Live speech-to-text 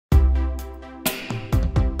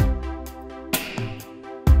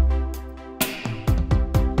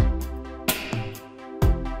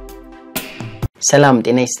ሰላም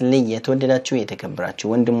ጤና ይስጥልኝ የተወደዳችሁ የተከበራችሁ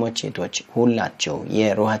ወንድሞቼ እህቶች ሁላችሁ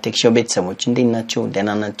የሮሃ ቴክሾው ቤተሰቦች እንደናችሁ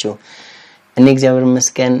ደህና ናችሁ እኔ እግዚአብሔር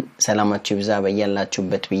ይመስገን ሰላማችሁ ይብዛ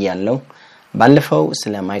በእያላችሁበት ብያለሁ ባለፈው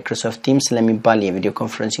ስለ ማይክሮሶፍት ቲምስ ስለሚባል የቪዲዮ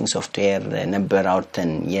ኮንፈረንሲንግ ሶፍትዌር ነበር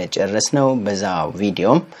አውርተን የጨረስነው በዛው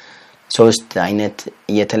ቪዲዮም ሶስት አይነት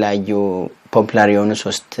የተለያዩ ፖፑላር የሆኑ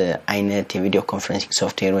ሶስት አይነት የቪዲዮ ኮንፈረንሲንግ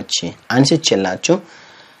ሶፍትዌሮች አንስቼላችሁ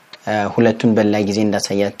ሁለቱን በላይ ጊዜ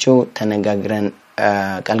እንዳሳያችሁ ተነጋግረን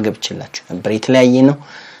ቃልገብችላችሁ ነበር የተለያየ ነው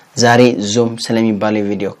ዛሬ ዙም ስለሚባለው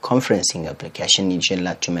ቪዲዮ ኮንፈረንሲንግ አፕሊኬሽን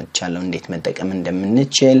ይዤላችሁ መጥቻለሁ እንዴት መጠቀም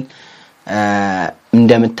እንደምንችል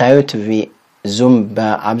እንደምታዩት ዙም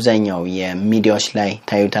በአብዛኛው የሚዲያዎች ላይ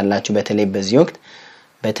ታዩታላችሁ በተለይ በዚህ ወቅት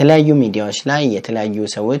በተለያዩ ሚዲያዎች ላይ የተለያዩ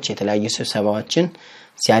ሰዎች የተለያዩ ስብሰባዎችን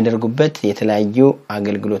ሲያደርጉበት የተለያዩ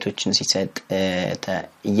አገልግሎቶችን ሲሰጥ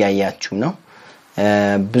ያያችሁ ነው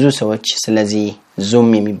ብዙ ሰዎች ስለዚህ ዙም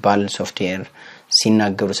የሚባል ሶፍትዌር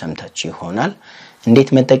ሲናገሩ ሰምታችሁ ይሆናል እንዴት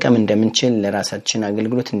መጠቀም እንደምንችል ለራሳችን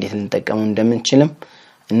አገልግሎት እንዴት ልንጠቀመው እንደምንችልም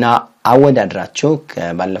እና አወዳድራችሁ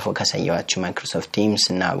ባለፈው ካሳያችሁ ማይክሮሶፍት ቲምስ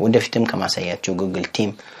እና ወደፊትም ከማሳያችሁ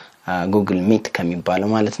ጉግል ሚት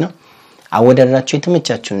ከሚባለው ማለት ነው አወዳድራችሁ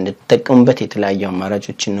የተመቻችሁ እንድትጠቀሙበት የተለያዩ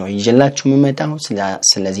አማራጮችን ነው ይዤላችሁ መመጣው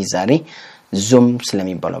ስለዚህ ዛሬ ዙም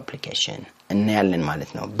ስለሚባለው አፕሊኬሽን እናያለን ማለት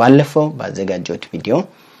ነው ባለፈው ባዘጋጀሁት ቪዲዮ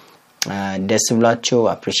ደስ ብላችሁ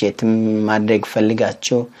አፕሪሺየት ማድረግ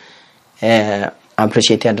ፈልጋችሁ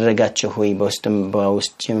አፕሪሺየት ያደረጋችሁ ሆይ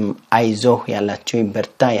በውስጥም አይዞህ ያላችሁ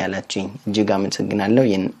በርታ ያላችሁ እጅግ አመሰግናለሁ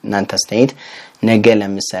የናንተ አስተያየት ነገ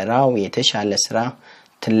ለምሰራው የተሻለ ስራ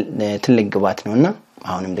ትልቅ ግባት ነውና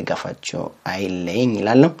አሁንም ድጋፋችሁ አይለኝ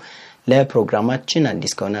ይላል ለፕሮግራማችን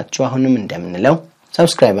አዲስ ከሆናችሁ አሁንም እንደምንለው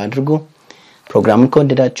ሰብስክራይብ አድርጉ ፕሮግራሙን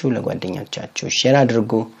ከወደዳችሁ ለጓደኞቻችሁ ሼር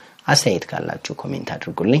አድርጉ አስተያየት ካላችሁ ኮሜንት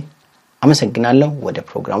አድርጉልኝ አመሰግናለሁ ወደ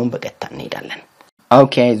ፕሮግራሙ በቀጥታ እንሄዳለን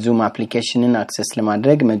ኦኬ ዙም አፕሊኬሽንን አክሰስ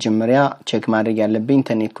ለማድረግ መጀመሪያ ቼክ ማድረግ ያለብኝ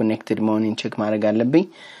ኢንተርኔት ኮኔክትድ መሆኑን ቼክ ማድረግ አለብኝ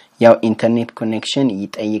ያው ኢንተርኔት ኮኔክሽን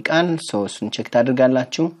ይጠይቃል እሱን ቼክ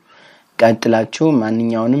ታደርጋላችሁ ቀጥላችሁ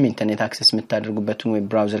ማንኛውንም ኢንተርኔት አክሰስ የምታደርጉበትን ዌብ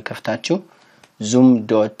ብራውዘር ከፍታችሁ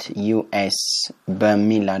zoom.us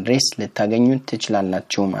በሚል አድሬስ ልታገኙት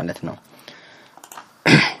ትችላላችሁ ማለት ነው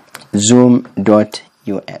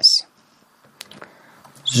zoom.us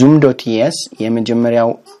zoom.us የመጀመሪያው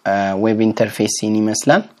ዌብ ኢንተርፌስን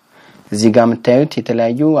ይመስላል እዚህ ጋር የምታዩት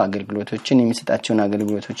የተለያዩ አገልግሎቶችን የሚሰጣቸውን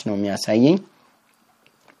አገልግሎቶች ነው የሚያሳየኝ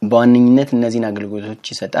በዋነኝነት እነዚህን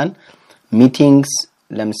አገልግሎቶች ይሰጣል ሚቲንግስ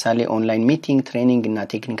ለምሳሌ ኦንላይን ሚቲንግ ትሬኒንግ እና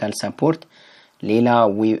ቴክኒካል ሰፖርት ሌላ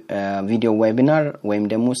ቪዲዮ ዌቢናር ወይም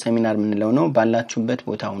ደግሞ ሴሚናር ምንለው ነው ባላችሁበት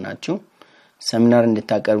ቦታ ሆናችሁ ሴሚናር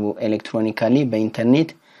እንድታቀርቡ ኤሌክትሮኒካሊ በኢንተርኔት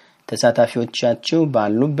ተሳታፊዎቻችሁ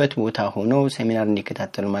ባሉበት ቦታ ሆነው ሴሚናር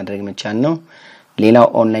እንዲከታተሉ ማድረግ መቻል ነው ሌላው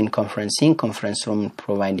ኦንላይን ኮንፈረንስ ሩም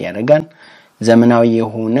ፕሮቫይድ ያደርጋል ዘመናዊ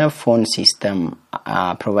የሆነ ፎን ሲስተም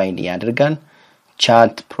ፕሮቫይድ ያደርጋል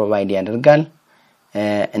ቻት ፕሮቫይድ ያደርጋል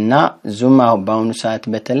እና ዙም በአሁኑ ሰዓት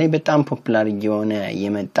በተለይ በጣም ፖፑላር የሆነ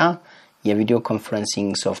የመጣ የቪዲዮ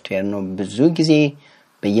ኮንፈረንሲንግ ሶፍትዌር ነው ብዙ ጊዜ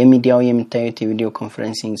በየሚዲያው የምታዩት የቪዲዮ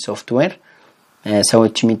ኮንፈረንሲንግ ሶፍትዌር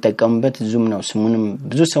ሰዎች የሚጠቀሙበት ዙም ነው ስሙንም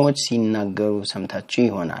ብዙ ሰዎች ሲናገሩ ሰምታችሁ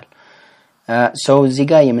ይሆናል እዚህ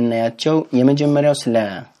ጋር የምናያቸው የመጀመሪያው ስለ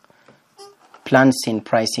ፕላንስ ኤንድ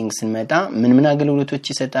ፕራይሲንግ ስንመጣ ምን አገልግሎቶች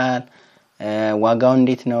ይሰጣል ዋጋው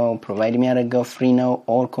እንዴት ነው ፕሮቫይድ የሚያደርገው ፍሪ ነው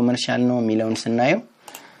ኦር ኮመርሻል ነው የሚለውን ስናየው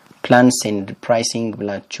ፕላንስ ኤንድ ፕራይሲንግ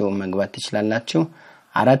ብላችሁ መግባት ትችላላችሁ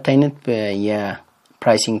አራት አይነት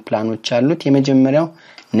የፕራይሲንግ ፕላኖች አሉት የመጀመሪያው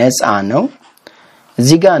ነፃ ነው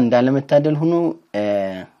እዚህ ጋር እንዳለመታደል ሆኖ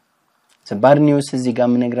ዘባር ኒውስ እዚህ ጋር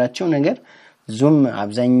ምነግራችሁ ነገር ዙም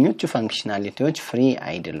አብዛኞቹ ፋንክሽናሊቲዎች ፍሪ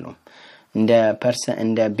አይደሉም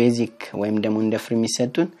እንደ ቤዚክ ወይም ደግሞ እንደ ፍሪ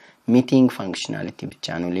የሚሰጡን ሚቲንግ ፋንክሽናሊቲ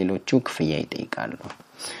ብቻ ነው ሌሎቹ ክፍያ ይጠይቃሉ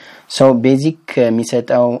ቤዚክ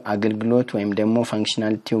የሚሰጠው አገልግሎት ወይም ደግሞ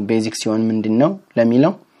ፋንክሽናሊቲው ቤዚክ ሲሆን ምንድነው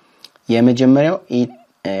ለሚለው የመጀመሪያው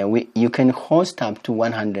you can host up to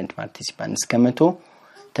 100 participants ከመቶ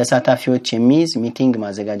ተሳታፊዎች የሚይዝ ሚቲንግ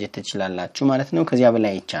ማዘጋጀት ትችላላችሁ ማለት ነው ከዚያ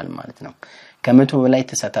በላይ አይቻልም ማለት ነው ከመቶ በላይ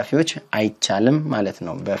ተሳታፊዎች አይቻልም ማለት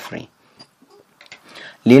ነው በፍሪ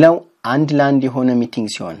ሌላው አንድ ላንድ የሆነ ሚቲንግ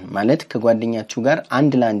ሲሆን ማለት ከጓደኛችሁ ጋር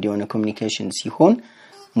አንድ ላንድ የሆነ ኮሙኒኬሽን ሲሆን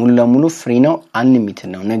ሙሉ ለሙሉ ፍሪ ነው አንሊሚትድ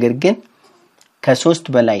ነው ነገር ግን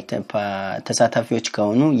ከ3 በላይ ተሳታፊዎች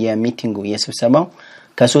ከሆኑ የሚቲንጉ የስብሰባው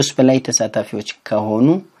ከ3 በላይ ተሳታፊዎች ከሆኑ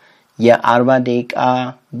የ40 ደቂቃ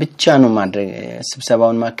ብቻ ነው ማድረግ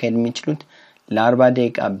ስብሰባውን ማካሄድ የሚችሉት ለ40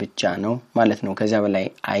 ደቂቃ ብቻ ነው ማለት ነው ከዚያ በላይ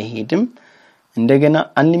አይሄድም እንደገና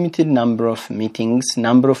unlimited number of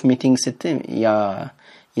meetings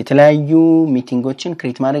የተለያዩ ሚቲንጎችን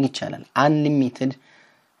ክሬት ማድረግ ይቻላል አንሊሚትድ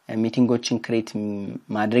ሚቲንጎችን ክሬት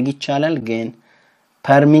ማድረግ ይቻላል ግን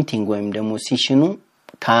ፐር ሚቲንግ ወይም ደግሞ ሴሽኑ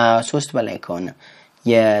ከ3 በላይ ከሆነ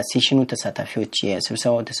የሴሽኑ ተሳታፊዎች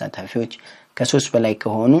የስብሰባው ተሳታፊዎች ከ3 በላይ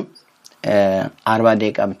ከሆኑ 40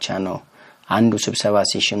 ደቂቃ ብቻ ነው አንዱ ስብሰባ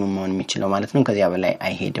ሴሽኑ መሆን የሚችለው ማለት ነው ከዚያ በላይ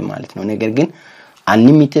አይሄድም ማለት ነው ነገር ግን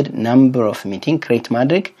unlimited number of meeting create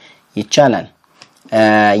ማድረግ ይቻላል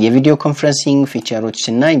የቪዲዮ ኮንፈረንሲንግ ፊቸሮች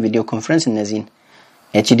እና የቪዲዮ ኮንፈረንስ እነዚህን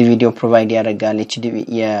HD ቪዲዮ ፕሮቫይድ ያደርጋል HD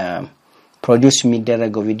የፕሮዲዩስ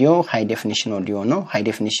የሚደረገው ቪዲዮ ሃይ ዴፊኒሽን ኦዲዮ ነው ሃይ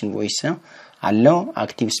ዴፊኒሽን ቮይስ አለው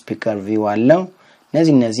አክቲቭ ስፒከር ቪው አለው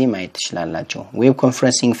እነዚህ ማየት ትችላላችሁ ዌብ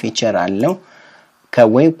ኮንፈረንሲንግ ፊቸር አለው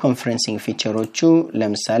ከዌብ ኮንፈረንሲንግ ፊቸሮቹ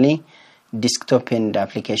ለምሳሌ ዲስክቶፕ ኤንድ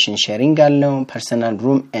አፕሊኬሽን ሼሪንግ አለው ፐርሰናል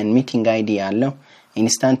ሩም ኤንድ ሚቲንግ አይዲ አለው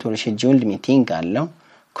ኢንስታንት ኦር ሼጁልድ ሚቲንግ አለው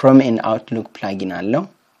ክሮም ኤንድ አውትሉክ ፕላጊን አለው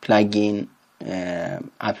ፕላጊን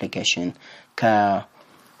አፕሊኬሽን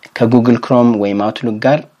ከጉግል ክሮም ወይም አውትሉክ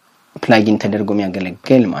ጋር ፕላጊን ተደርጎ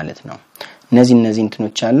የሚያገለግል ማለት ነው እነዚህ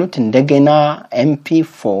እንትኖች አሉት እንደገና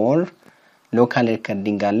MP4 ሎካል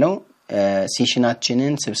ሪከርዲንግ አለው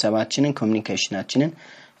ሴሽናችንን ስብሰባችንን ኮሙኒኬሽናችንን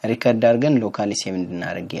ሪከርድ አድርገን ሎካሊ ሴቭ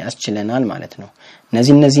እንድናደርግ ያስችለናል ማለት ነው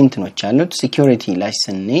እነዚህ እንትኖች አሉት ሴኩሪቲ ላይ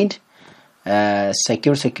ስንሄድ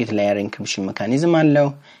ሴኩሪቲ ላየር ኢንክሪፕሽን ሜካኒዝም አለው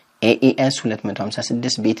AES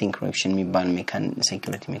 256 ቢት ኢንክሪፕሽን የሚባል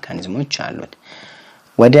ሴኩሪቲ ሜካኒዝሞች አሉት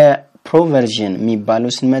ወደ ፕሮቨርዥን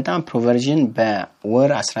የሚባለው ስንመጣ ፕሮቨርዥን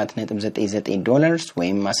በወር $14.99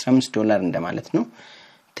 ወይም $15 እንደማለት ነው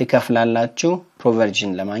ትከፍላላችሁ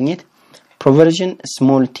ፕሮቨርዥን ለማግኘት ፕሮቨርዥን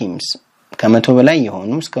ስሞል ቲምስ ከመቶ በላይ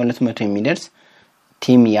የሆኑ እስከ 200 የሚደርስ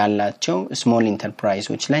ቲም ያላቸው ስሞል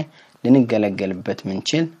ኢንተርፕራይዞች ላይ ልንገለገልበት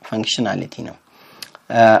ምንችል ፋንክሽናሊቲ ነው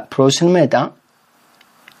ፕሮስን መጣ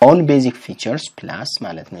all basic features plus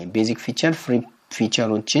ማለት ነው basic feature free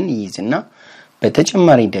featureዎችን ይይዝና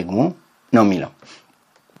በተጨማሪ ደግሞ ነው የሚለው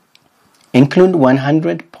include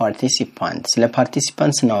 100 participants ስለ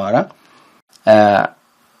participants ናወራ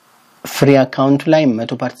free account ላይ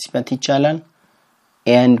 100 participant ይቻላል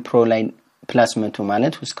and pro ላይ plus 100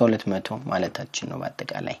 ማለት እስከ 200 ማለታችን ነው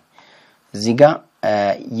በአጠቃላይ እዚህ ጋር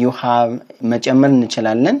you have መጨመር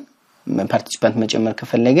እንችላለን participant መጨመር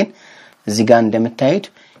ከፈለግን እዚህ ጋር እንደምታዩት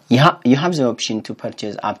you have the option to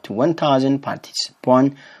purchase up to 1000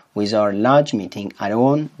 participants with our large meeting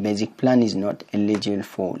alone basic plan is not eligible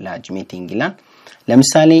for large meeting ይላል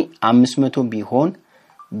ለምሳሌ 500 ቢሆን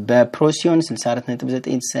በፕሮሲዮን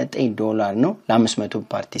 $64.99 ነው ለ500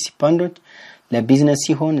 ፓርቲሲፓንቶች ለቢዝነስ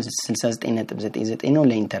ሲሆን 69.99 ነው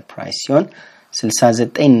ለኢንተርፕራይዝ ሲሆን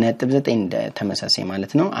 69.9 ተመሳሳይ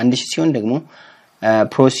ማለት ነው 1000 ሲሆን ደግሞ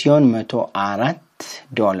ፕሮሲዮን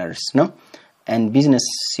 $104 ነው and business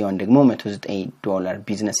ሲሆን ደግሞ $109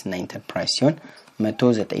 business እና ኢንተርፕራይዝ ሲሆን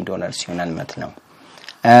 $109 ሲሆናል ማለት ነው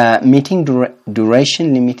meeting duration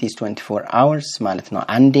limit is 24 hours ማለት ነው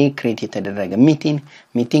አንዴ ክሬት የተደረገ meeting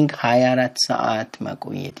 24 ሰዓት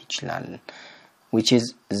መቆየት ይችላል which is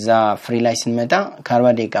the free license መጣ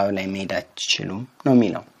ከ40 ደቂቃ በላይ መሄድ አትችሉም ነው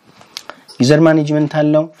የሚለው ዩዘር ማኔጅመንት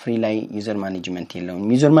አለው ፍሪ ላይ ዩዘር ማኔጅመንት የለውም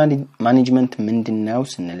ዩዘር ማኔጅመንት ምንድነው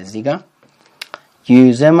ስንል እዚህ ጋር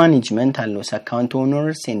user management allows account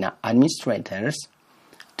owners and administrators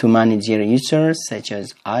to manage their users such as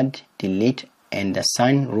add delete and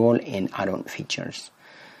assign role and add-on features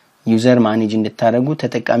user manage እንድታረጉ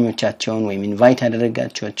ተጠቃሚዎቻቸውን ወይም ኢንቫይት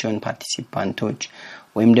ያደረጋቸውን ፓርቲሲፓንቶች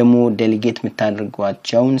ወይም ደግሞ ዴሊጌት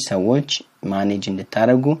የምታደርጓቸውን ሰዎች ማኔጅ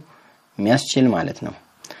እንድታረጉ የሚያስችል ማለት ነው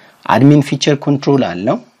admin feature control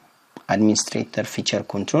አለው administrator feature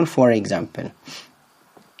control for example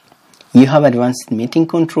you have advanced meeting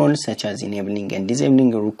controls such as enabling and disabling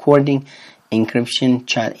recording encryption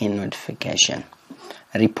chat and notification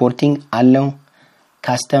reporting allow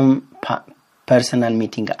custom personal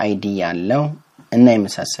meeting ID allow እና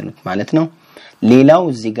የመሳሰሉት ማለት ነው ሌላው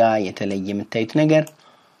እዚህ ጋር የተለየ የምታዩት ነገር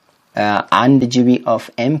 1 GB of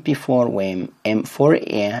MP4 ወይም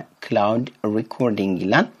M4A cloud recording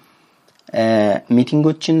ይላል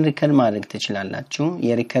ሚቲንጎችን ሪከርድ ማድረግ ትችላላችሁ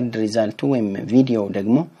የሪከርድ ሪዛልቱ ወይም ቪዲዮ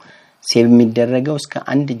ደግሞ ሴቭ የሚደረገው እስከ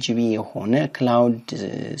 1 GB የሆነ ክላውድ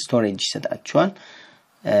ስቶሬጅ ይሰጣችኋል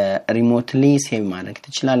ሪሞትሊ ሴቭ ማድረግ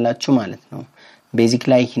ትችላላችሁ ማለት ነው ቤዚክ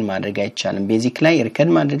ላይ ይህን ማድረግ አይቻልም ቤዚክ ላይ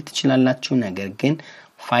ሪከርድ ማድረግ ትችላላችሁ ነገር ግን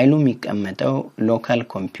ፋይሉ የሚቀመጠው ሎካል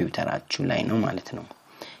ኮምፒውተራችሁ ላይ ነው ማለት ነው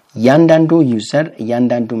ያንዳንዱ ዩዘር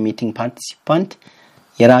ያንዳንዱ ሚቲንግ ፓርቲሲፓንት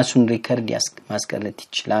የራሱን ሪከርድ ማስቀረት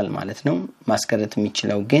ይችላል ማለት ነው ማስቀረት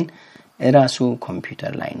የሚችለው ግን ራሱ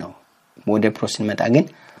ኮምፒውተር ላይ ነው ወደ ፕሮሰስ መጣ ግን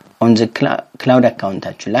on the cloud account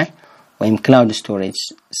ላይ ወይም cloud storage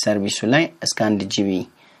service ላይ እስከ 1 GB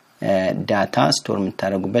ዳታ ስቶር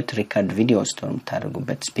የምታደርጉበት ሪከርድ ቪዲዮ ስቶር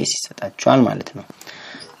የምታደርጉበት ስፔስ ይሰጣችኋል ማለት ነው።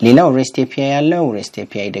 ሌላው ሬስት API ያለው ሬስት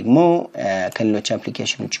API ደግሞ ከሌሎች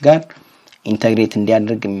አፕሊኬሽኖች ጋር ኢንተግሬት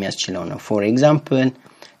እንዲያደርግ የሚያስችለው ነው። ፎር ኤግዛምፕል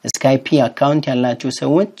ስካይፕ አካውንት ያላችሁ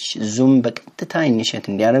ሰዎች ዙም በቀጥታ ኢኒሼት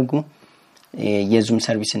እንዲያደርጉ የዙም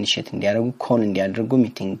ሰርቪስ ኢኒሼት እንዲያደርጉ ኮል እንዲያደርጉ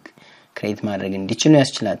ሚቲንግ ክሬት ማድረግ እንዲችሉ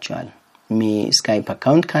ያስችላቸዋል። ስካይፕ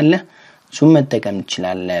አካውንት ካለ ዙም መጠቀም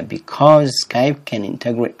ይችላል because Skype can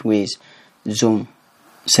integrate with Zoom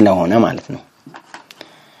ስለሆነ ማለት ነው።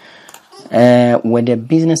 ወደ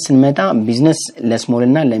ቢዝነስ ስንመጣ ቢዝነስ ለስሞል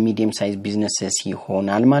እና ለሚዲየም ሳይዝ ቢዝነስስ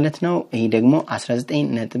ይሆናል ማለት ነው። ይሄ ደግሞ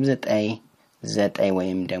 19.99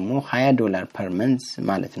 ወይም ደግሞ $20 per month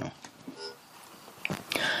ማለት ነው።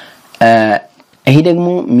 ይሄ ደግሞ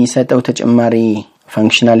የሚሰጠው ተጨማሪ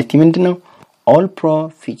ፋንክሽናሊቲ ምንድነው? all pro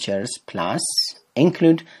features plus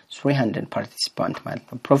include 300 participant ማለት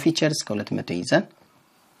ነው። pro features ከ200 ይዛል።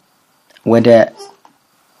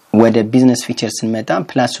 ወደ ቢዝነስ ፊቸርስ ስንመጣ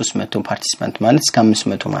ፕላስ 300 ፓርቲሲፓንት ማለት እስከ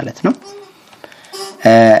 500 ማለት ነው።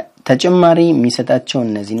 ተጨማሪ የሚሰጣቸው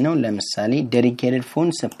እነዚህ ነው። ለምሳሌ dedicated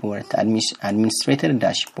phone support, administrator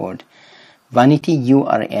dashboard, vanity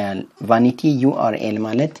URL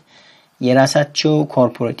ማለት የራሳቸው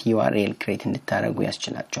ኮርፖሬት URL ክሬት እንድታደርጉ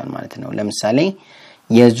ያስችላቸዋል ማለት ነው። ለምሳሌ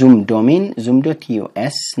የዙም ዶሜን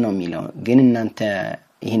zoom.us ነው የሚለው ግን እናንተ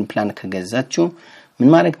ይሄን ፕላን ከገዛችሁ ምን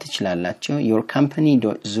ማድረግ ትችላላችሁ? your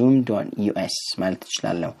company.zoom.us ማለት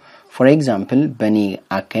ትችላላችሁ። for example በኔ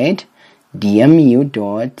አካሄድ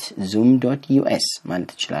dmu.zoom.us ማለት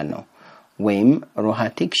ትችላላችሁ ወይም Roha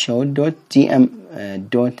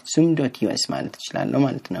TechShow.zoom.us ማለት ትችላላችሁ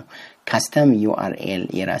ማለት ነው። custom URL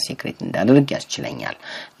የራሴ ክሬት እንዳደርግ ያስችለኛል።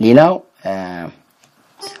 ሌላው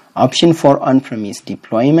option for on-premise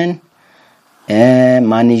deployment,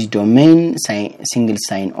 manage domain, single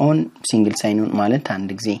sign on ማለት አንድ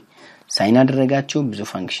ጊዜ ሳይን አደረጋችሁ ብዙ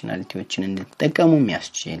ፋንክሽናሊቲዎችን እንድትጠቀሙ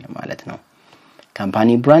የሚያስችል ማለት ነው። ካምፓኒ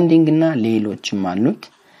ብራንዲንግ እና ሌሎችም አሉት።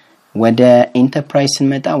 ወደ ኢንተርፕራይዝ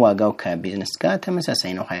ስንመጣ ዋጋው ከቢዝነስ ጋር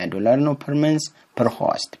ተመሳሳይ ነው። $20 ነው per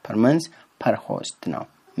month per host ነው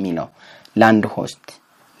የሚለው ላንድ ሆስት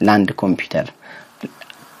ላንድ ኮምፒውተር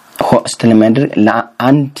ሆስት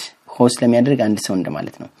ለአንድ ሆስት ለሚያደርግ አንድ ሰው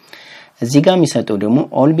እንደማለት ነው። እዚህ ጋር የሚሰጠው ደግሞ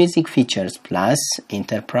all basic features plus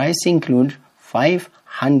enterprise include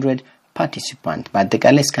 500 participant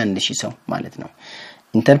በአጠቃላይ እስከ 1000 ሰው ማለት ነው።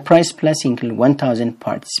 enterprise plus include 1000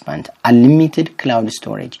 participant, unlimited cloud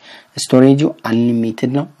storage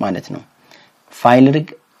unlimited ነው ማለት ነው። ፋይል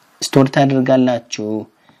ስቶር ታደርጋላችሁ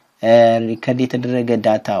ሪከርድ የተደረገ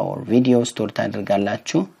ዳታ or ቪዲዮ ስቶር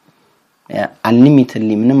ታደርጋላችሁ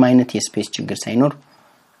unlimitedly ምንም አይነት የስፔስ ችግር ሳይኖር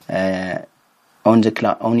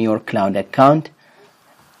on your cloud account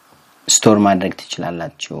ስቶር ማድረግ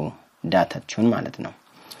ትችላላችሁ ዳታችሁን ማለት ነው።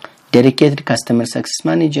 dedicated customer success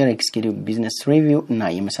manager, executive business review እና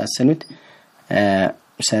የመሳሰሉት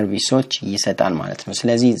ሰርቪሶች ይሰጣል ማለት ነው።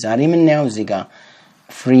 ስለዚህ ዛሬ የምናየው እዚህ ጋር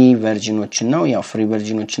ፍሪ ቨርዥኖች ነው። ያው ፍሪ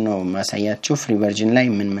ቨርዥኖች ነው ማሳያችሁ። ፍሪ ቨርዥን ላይ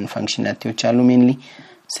ምን ፋንክሽናሊቲዎች አሉ? ሜንሊ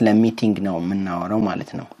ስለ ሚቲንግ ነው የምናወራው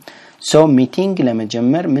ማለት ነው። ሶ ሚቲንግ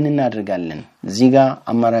ለመጀመር ምን እናደርጋለን? እዚህ ጋር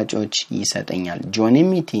አማራጮች ይሰጠኛል። join a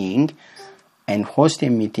meeting and host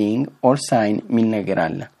a meeting or sign ሚል ነገር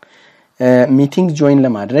አለ። ሚቲንግ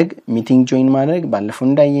ጆይን ማድረግ ባለፈው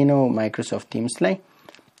እንዳየነው ማይክሮሶፍት ቲምስ ላይ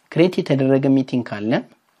ክሬት የተደረገ ሚቲንግ ካለ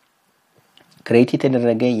ክሬት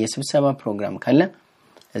የተደረገ የስብሰባ ፕሮግራም ካለ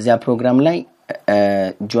እዚያ ፕሮግራም ላይ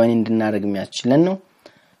ጆይን እንድናደርግ የሚያስችለን ነው።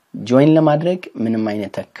 ጆይን ለማድረግ ምንም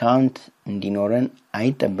አይነት አካውንት እንዲኖረን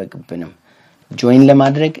አይጠበቅብንም። ጆይን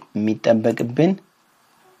ለማድረግ የሚጠበቅብን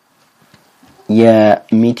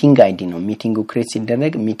የሚቲንግ አይዲ ነው። ሚቲንጉ ክሬት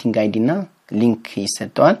ሲደረግ ሚቲንግ አይዲ እና ሊንክ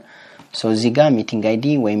ይሰጣል። ሶ እዚህ ጋር ሚቲንግ አይዲ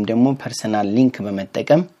ወይም ደግሞ ፐርሰናል ሊንክ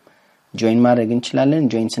በመጠቀም ጆይን ማድረግ እንችላለን።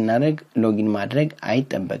 ጆይን ስናደርግ ሎጊን ማድረግ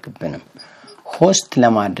አይጠበቅብንም። ሆስት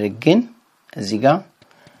ለማድረግ ግን እዚህ ጋር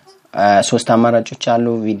ሶስት አማራጮች አሉ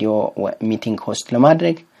ቪዲዮ ሚቲንግ ሆስት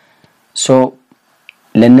ለማድረግ። ሶ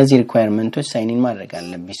ለነዚህ ሪኳየርመንቶች ሳይን ኢን ማድረግ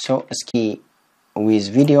አለብኝ። ሶ እስኪ with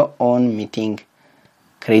video on meeting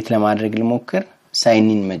ክሬት ለማድረግ ልሞክር። ሳይን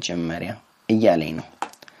ኢን መጀመሪያ እያለኝ ነው።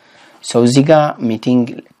 ሶ እዚህ ጋር ሚቲንግ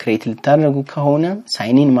ክሬት ልታደርጉ ከሆነ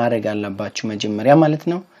ሳይን ኢን ማድረግ አለባችሁ መጀመሪያ ማለት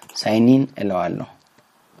ነው። ሳይን ኢን እለዋለሁ።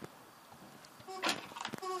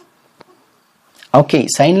 ኦኬ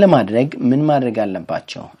ሳይን ለማድረግ ምን ማድረግ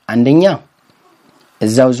አለባችሁ? አንደኛ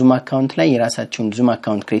እዛው ዙም አካውንት ላይ የራሳችሁን ዙም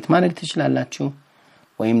አካውንት ክሬት ማድረግ ትችላላችሁ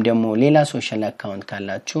ወይም ደግሞ ሌላ ሶሻል አካውንት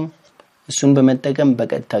ካላችሁ እሱን በመጠቀም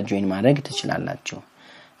በቀጥታ ጆይን ማድረግ ትችላላችሁ።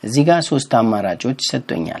 እዚህ ጋር ሶስት አማራጮች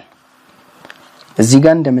ሰጥቶኛል። እዚህ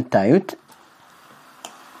ጋር እንደምታዩት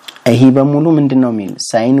ይሄ በሙሉ ምንድነው የሚል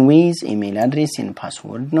ሳይን ዊዝ ኢሜል አድሬስ ኤንድ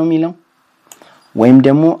ፓስወርድ ነው የሚለው ወይም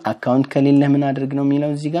ደግሞ አካውንት ከሌለ ምን አድርግ ነው የሚለው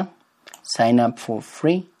እዚህ ጋር ሳይን አፕ ፎር ፍሪ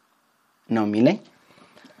ነው የሚለው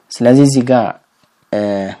ስለዚህ እዚህ ጋር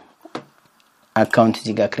አካውንት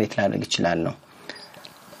እዚህ ጋር ክሬት ላደርግ ይችላል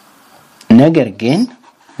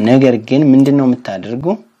ነገር ግን ምንድነው የምታደርጉ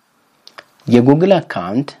የጉግል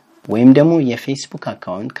አካውንት ወይም ደግሞ የፌስቡክ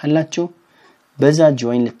አካውንት ካላችሁ በዛ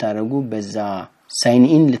ጆይን ልታረጉ በዛ ሳይን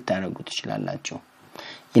ኢን ልታረጉ ትችላላችሁ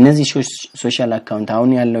የነዚህ ሶሻል አካውንት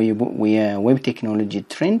አሁን ያለው የዌብ ቴክኖሎጂ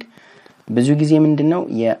ትሬንድ ብዙ ጊዜ ምንድነው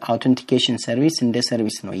የአውተንቲኬሽን ሰርቪስ እንደ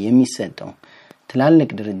ሰርቪስ ነው የሚሰጠው ትላልቅ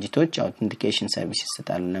ድርጅቶች አውተንቲኬሽን ሰርቪስ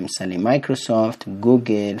ይሰጣሉ ለምሳሌ ማይክሮሶፍት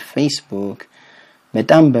ጉግል ፌስቡክ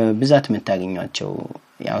በጣም በብዛት መታገኛቸው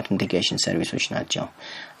የአውተንቲኬሽን ሰርቪሶች ናቸው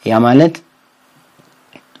ያ ማለት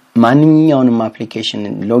ማንኛውንም አፕሊኬሽን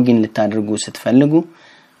ሎጊን ልታደርጉ ስትፈልጉ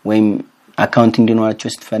ወይም አካውንት እንዲኖራችሁ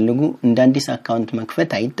ስትፈልጉ እንደ አዲስ አካውንት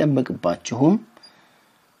መክፈት አይጠበቅባችሁም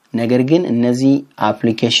ነገር ግን እነዚህ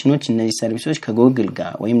አፕሊኬሽኖች እነዚህ ሰርቪሶች ከጉግል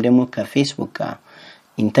ጋር ወይም ደግሞ ከፌስቡክ ጋር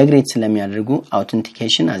ኢንተግሬት ስለሚያደርጉ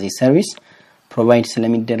አውተንቲኬሽን አዚ ሰርቪስ ፕሮቫይድ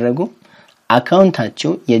ስለሚደረጉ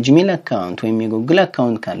አካውንታችሁ የጂሜል አካውንት ወይም የጉግል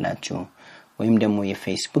አካውንት ካላችሁ ወይም ደግሞ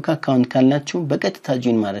የፌስቡክ አካውንት ካላችሁ በቀጥታ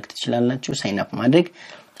ጆይን ማድረግ ትችላላችሁ ሳይን አፕ ማድረግ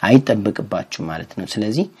አይጠበቅባችሁ ማለት ነው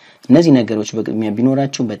ስለዚህ እነዚህ ነገሮች በቅድሚያ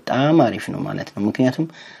ቢኖራችሁ በጣም አሪፍ ነው ማለት ነው ምክንያቱም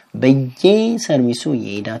በየሰርቪሱ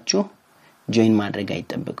የሄዳችሁ ጆይን ማድረግ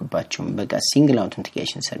አይጠበቅባችሁም በቃ ሲንግል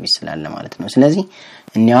አውተንቲኬሽን ሰርቪስ ስላለ ማለት ነው ስለዚህ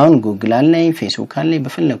እኛውን ጉግል ላይ ፌስቡክ ላይ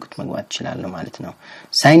በፈለኩት መግባት ይችላል ማለት ነው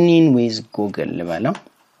ሳይን ኢን ዊዝ ጉግል ልበለው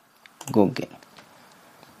ጉግል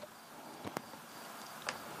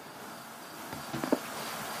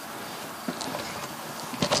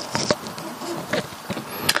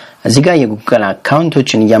እዚህ ጋር የጉግል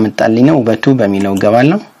አካውንቶችን ያመጣልኝ ነው ውበቱ በሚለው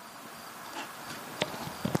ገባለው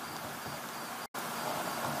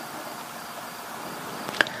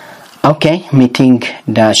ኦኬ ሚቲንግ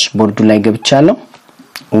ዳሽቦርዱ ላይ ገብቻለሁ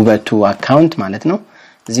ውበቱ አካውንት ማለት ነው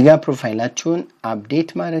እዚህ ጋር ፕሮፋይላችሁን አፕዴት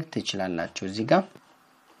ማድረግ ትችላላችሁ እዚህ ጋር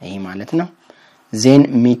ይሄ ማለት ነው ዜን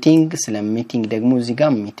ሚቲንግ ስለ ሚቲንግ ደግሞ እዚህ ጋር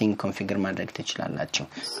ሚቲንግ ኮንፊገር ማድረግ ትችላላችሁ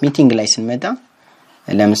ሚቲንግ ላይ ስንመጣ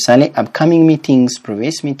ለምሳሌ upcoming meetings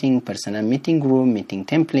previous meeting personal meeting room meeting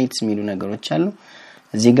templates ሚሉ ነገሮች አሉ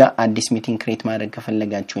እዚህ ጋር አዲስ ሚቲንግ ክሬት ማድረግ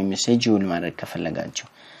ከፈለጋችሁ ወይም schedule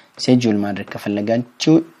ማድረግ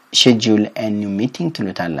ከፈለጋችሁ schedule a new meeting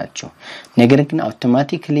ትሉታላችሁ ነገር ግን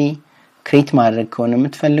automatically ክሬት ማድረግ ከሆነ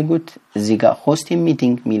የምትፈልጉት እዚህ ጋር host a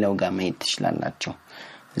meeting ሚለው ጋር መሄድ ትችላላችሁ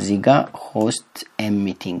እዚህ ጋር host a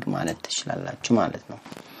meeting ማለት ትችላላችሁ ማለት ነው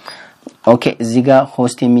ኦኬ እዚህ ጋር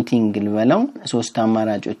host a meeting ልበለው ሶስት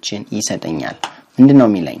አማራጮችን ይሰጠኛል ምንድነው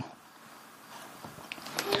የሚለኝ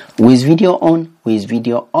with video on with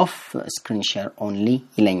video off screen share only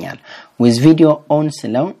ይለኛል with video on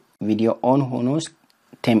ስለው video on ሆኖ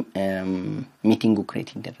ሚቲንጉ ክሬት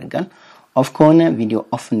ይደረጋል ኦፍ ከሆነ ቪዲዮ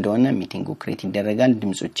ኦፍ እንደሆነ ሚቲንጉ ክሬት ይደረጋል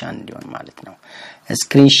ድምጽ ብቻ እንዲሆን ማለት ነው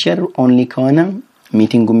ስክሪን ሼር ኦንሊ ከሆነ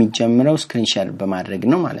ሚቲንጉ የሚጀምረው ስክሪን ሼር በማድረግ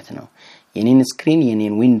ነው ማለት ነው የኔን ስክሪን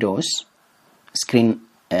የኔን ዊንዶውስ ስክሪን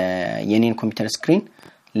የኔን ኮምፒውተር ስክሪን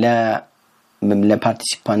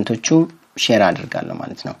ለፓርቲሲፓንቶቹ ሼር አድርጋለሁ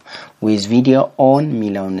ማለት ነው with video on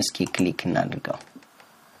ሚለውን እስኪ ክሊክ እናድርገው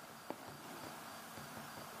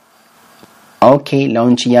ኦኬ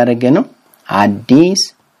ላውንች ያደረገ ነው አዲስ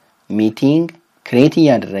ሚቲንግ ክሬት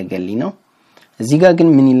ያደረገልኝ ነው እዚህ ጋር ግን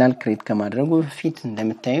ምን ይላል ክሬት ከማድረጉ በፊት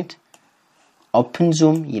እንደምታዩት ኦፕን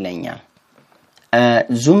ዙም ይለኛል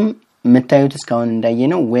ዙም መታዩት እስካሁን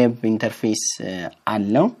እንዳየነው ዌብ ኢንተርፌስ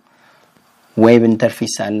አለው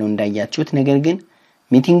እንዳያችሁት ነገር ግን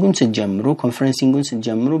ሚቲንጉን ሲጀምሩ ኮንፈረንሲንጉን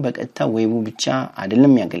ሲጀምሩ በቀጥታ ዌቡ ብቻ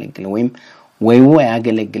አይደለም ያገለግለው ወይም ዌቡ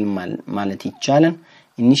ያገለግል ማለት ይቻላል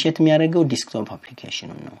ኢኒሺየት የሚያደርገው ዲስክቶፕ አፕሊኬሽኑ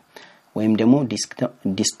ነው ወይም ደግሞ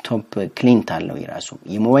ዲስክቶፕ ክሊንት አለው ይራሱ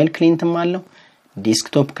የሞባይል ክሊንትም አለው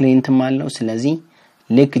ዲስክቶፕ ክሊንትም አለው ስለዚህ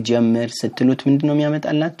ልክ ጀምር ስትሉት ምንድነው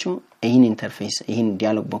የሚያመጣላችሁ ይሄን ኢንተርፌስ ይሄን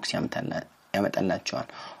ዲያሎግ ቦክስ ያመጣላችኋል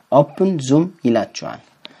ኦፕን ዙም ይላችኋል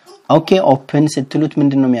ኦኬ ኦፕን ስትሉት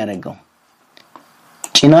ምንድነው የሚያደርገው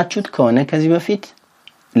ጭናችሁት ከሆነ ከዚህ በፊት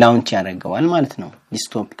ላውንች ያደርገዋል ማለት ነው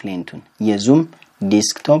ዲስክቶፕ ክሊንቱን የዙም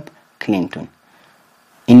ዲስክቶፕ ክሊንቱን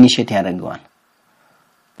ኢኒሺየት ያደርገዋል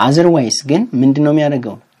otherwise ግን ምንድነው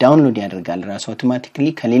የሚያደርገው ዳውንሎድ ያደርጋል ራሱ አውቶማቲካሊ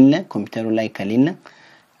ከሌለ ኮምፒውተሩ ላይ ከሌለ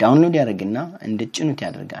ዳውንሎድ ያደርግና እንድትጭኑት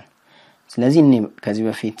ያደርጋል ስለዚህ እኔ ከዚህ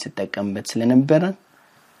በፊት ተጠቀምበት ስለነበረ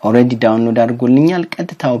ኦሬዲ ዳውንሎድ አድርጎልኛል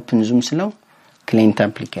ቀጥታ ኦፕን ዙም ስለው ክሊንት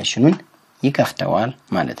አፕሊኬሽኑን ይከፍተዋል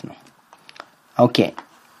ማለት ነው ኦኬ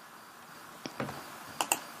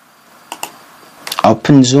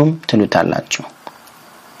ኦፕን ዙም ትሉታላችሁ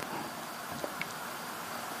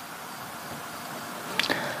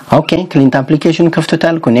ኦኬ ክሊንት አፕሊኬሽን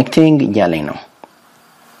ከፍቶታል ኮኔክቲንግ እያለኝ ነው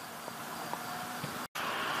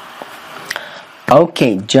ኦኬ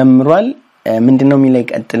ጀምሯል ምንድነው የሚለው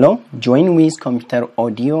ቀጥለው join with computer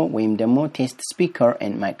audio ወይም ደግሞ test speaker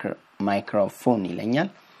and microphone ይለኛል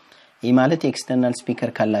ይህ ማለት ኤክስተርናል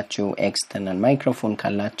ስፒከር ካላችሁ ኤክስተርናል ማይክሮፎን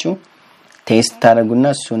ካላችሁ ቴስት ታደርጉና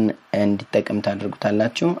እሱን እንዲጠቀም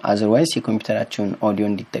ታደርጉታላችሁ otherwise የኮምፒውተራችሁን ኦዲዮ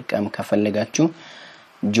እንዲጠቀም ከፈለጋችሁ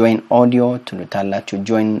join audio ትሉታላችሁ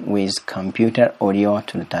join with computer audio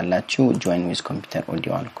ትሉታላችሁ join with computer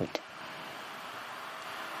audio አልኩት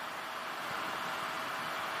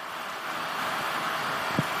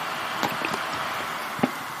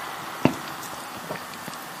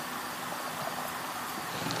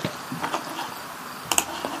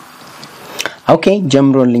ኦኬ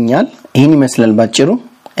ጀምሮልኛል ይሄን ይመስላል ባጭሩ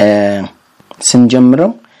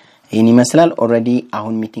ስንጀምረው ይሄን ይመስላል ኦሬዲ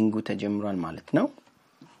አሁን ሚቲንጉ ተጀምሯል ማለት ነው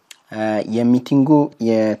የሚቲንጉ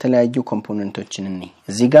የተለያዩ ኮምፖነንቶችን እንይ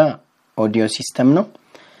እዚህ ጋር ኦዲዮ ሲስተም ነው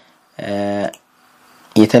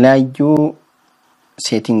የተለያዩ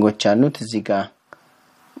ሴቲንጎች አሉት እዚህ ጋር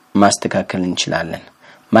ማስተካከል እንችላለን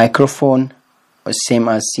ማይክሮፎን ሴም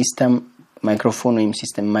አስ ሲስተም ማይክሮፎን ወይም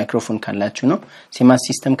ሲስተም ማይክሮፎን ካላችሁ ነው ሴም አስ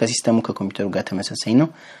ሲስተም ከሲስተሙ ከኮምፒውተሩ ጋር ተመሳሳይ ነው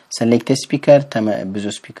ሴሌክት ስፒከር ብዙ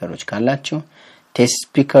ስፒከሮች ካላችሁ test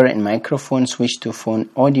speaker and microphone switch to phone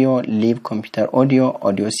audio leave computer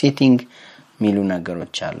audio setting ሚሉ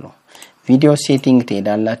ነገሮች አሉ ቪዲዮ ሴቲንግ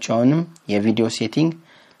ትሄዳላችሁ አሁንም የቪዲዮ ሴቲንግ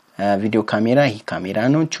ቪዲዮ ካሜራ ይሄ ካሜራ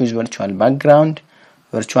ነው choose virtual background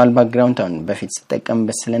አሁን በፊት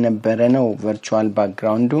ተጠቀምበት ስለነበረ ነው virtual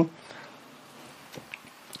background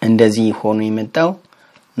እንደዚህ ሆኖ የመጣው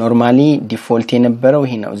ኖርማሊ ዲፎልት የነበረው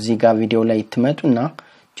ይሄ ነው እዚህ ጋር ቪዲዮ ላይ ትመጡና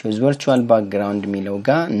choose virtual background ሚለው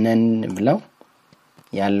ጋር ነን ብለው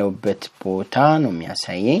ያለውበት ቦታ ነው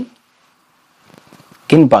የሚያሳየኝ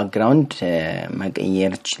ግን ባክግራውንድ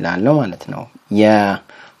መቀየር ይችላል ማለት ነው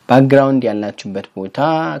የባክግራውንድ ያላችሁበት ቦታ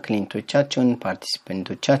ክሊንቶቻችሁን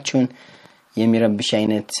ፓርቲሲፓንቶቻችሁን የሚረብሽ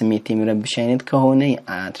አይነት ስሜት የሚረብሽ አይነት ከሆነ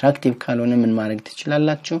አትራክቲቭ ካልሆነ ምን ማድረግ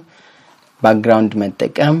ትችላላችሁ ባክግራውንድ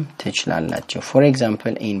መጠቀም ትችላላችሁ ፎር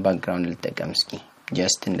ኤግዛምፕል ኢን ባክግራውንድ ልጠቀም እስኪ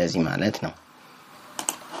ጀስት እንደዚህ ማለት ነው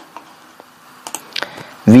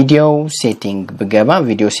ቪዲዮ ሴቲንግ በገባ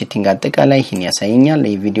ቪዲዮ ሴቲንግ አጠቃላይ ይሄን ያሳየኛል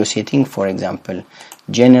የቪዲዮ ሴቲንግ ፎር ኤግዛምፕል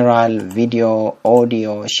ጀነራል ቪዲዮ ኦዲዮ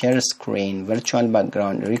ሼር ስክሪን ቨርቹዋል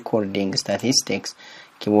ባክግራውንድ ሪኮርዲንግ ስታቲስቲክስ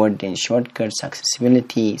ኪወርድ ኤንድ ሾርትከትስ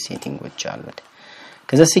አክሰሲቢሊቲ ሴቲንጎች አሉት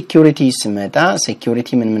ከዛ ሴኩሪቲ ስመጣ ሴኩሪቲ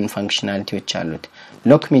ምን ፋንክሽናሊቲዎች አሉት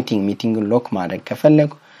ሎክ ሚቲንግ ሎክ ማድረግ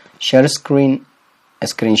ከፈለኩ ሼር ስክሪን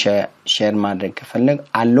ሼር ማድረግ ከፈለኩ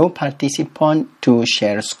allow participant to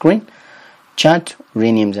share screen chat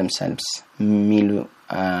rename themselves ሚሉ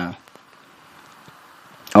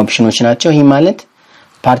ኦፕሽኖች ናቸው ይሄ ማለት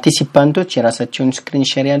ፓርቲሲፓንቶች የራሳቸውን ስክሪን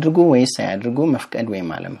ሼር ያድርጉ ወይስ አያድርጉ መፍቀድ ወይ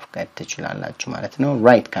ማለመፍቀድ ትችላላችሁ ማለት ነው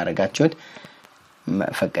ራይት ካረጋችሁት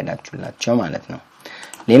ፈቀዳችሁላችሁ ማለት ነው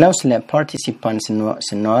ሌላው ስለ ፓርቲሲፓንት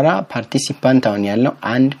ስናወራ ፓርቲሲፓንት አሁን ያለው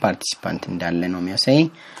አንድ ፓርቲሲፓንት እንዳለ ነው የሚያሳይ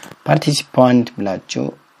ፓርቲሲፓንት ብላችሁ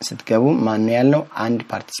ስትገቡ ማን ነው ያለው አንድ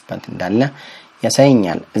ፓርቲሲፓንት እንዳለ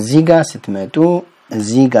ያሳየኛል እዚህ ጋር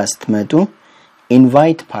ስትመጡ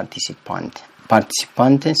ኢንቫይት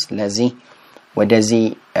ፓርቲሲፓንት ስለዚህ ወደዚህ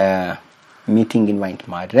ሚቲንግ ኢንቫይት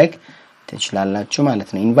ማድረግ ትችላላችሁ ማለት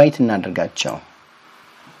ነው ኢንቫይት እናደርጋቸው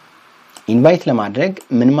ኢንቫይት ለማድረግ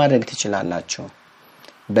ምን ማድረግ ትችላላችሁ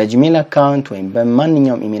በጂሜል አካውንት ወይም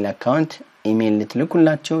በማንኛውም ኢሜል አካውንት ኢሜል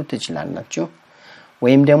ልትልኩላችሁ ትችላላችሁ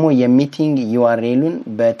ወይም ደግሞ የሚቲንግ URL-ን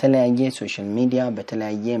በተለያየ ሶሻል ሚዲያ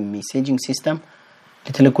በተለያየ ሜሴጂንግ ሲስተም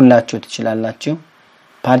ልትልኩላችሁ ትችላላችሁ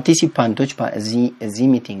ፓርቲሲፓንቶች እዚህ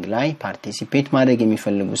ሚቲንግ ላይ ፓርቲሲፔት ማድረግ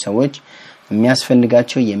የሚፈልጉ ሰዎች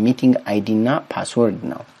የሚያስፈልጋቸው የሚቲንግ አይዲ እና ፓስወርድ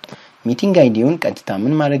ነው ሚቲንግ አይዲውን ቀጥታ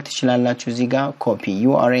ምን ማድረግ ትችላላችሁ እዚህ ጋር ኮፒ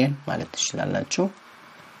URL ማለት ትችላላችሁ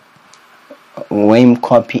ወይም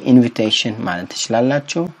ኮፒ ኢንቪቴሽን ማለት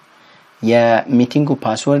ትችላላችሁ የሚቲንጉ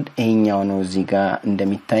ፓስወርድ ይሄኛው ነው እዚህ ጋር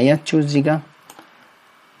እንደሚታያችሁ እዚህ ጋር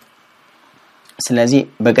ስለዚህ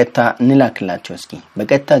በቀጥታ እንላክላችሁ እስኪ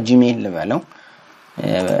በቀጥታ ጂሜል ልበለው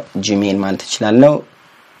ጂሜል ማለት ይችላልው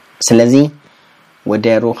ስለዚህ ወደ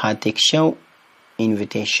ሮሃ ቴክሾው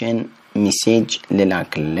ኢንቪቴሽን ሜሴጅ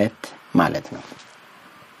ልላክለት ማለት ነው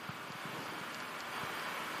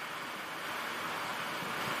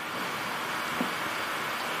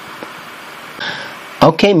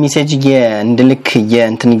ኦኬ ሜሴጅ እንድልክ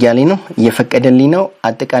እንትን ይያለኝ ነው እየፈቀደልኝ ነው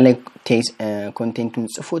አጠቃላይ ኮንቴንቱን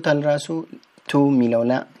ጽፎታል ራሱ ቱ ሚለው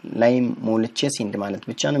ላይ ሞልቼ ሴንድ ማለት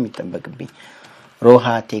ብቻ ነው የሚጠበቅብኝ ሮሃ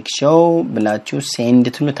ቴክሾው ብላችሁ ሴንድ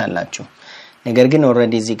ትሉታላችሁ ነገር ግን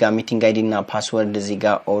ኦሬዲ እዚህ ጋር ሚቲንግ አይዲ እና ፓስወርድ እዚህ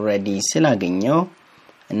ጋር ኦሬዲ ስላገኘው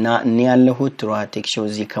እና እኔ ያለሁት ሮሃ ቴክሾው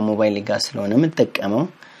እዚህ ከሞባይል ጋር ስለሆነ መጠቀመው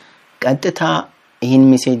ቀጥታ ይሄን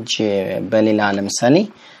ሜሴጅ በሌላ ለምሳሌ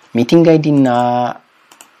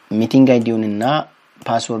ሚቲንግ አይዲውንና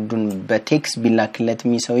ፓስወርዱን በቴክስት ቢላክለት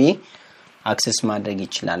የሚሰውዬ አክሰስ ማድረግ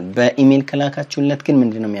ይችላል በኢሜል ከላካችሁለት ግን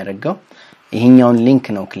ምንድነው የሚያደርገው ይሄኛውን ሊንክ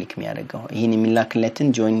ነው ክሊክ የሚያደርገው ይሄን የሚላክለትን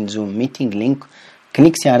join zoom meeting ሊንክ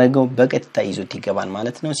ክሊክ ሲያደርገው በቀጥታ ይዞት ይገባል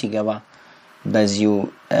ማለት ነው ሲገባ በዚሁ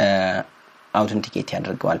አውተንቲኬት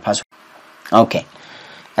ያደርገዋል ፓስወርድ ኦኬ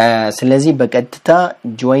ስለዚህ በቀጥታ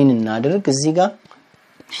join እናድርግ እዚህ ጋር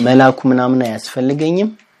መላኩ ምናምን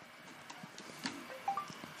አያስፈልገኝም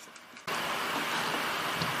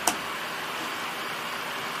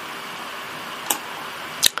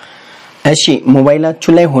እሺ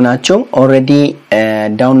ሞባይላችሁ ላይ ሆናችሁ ኦሬዲ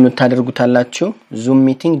ዳውንሎድ ታደርጉታላችሁ ዙም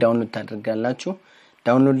ሚቲንግ ዳውንሎድ ታደርጋላችሁ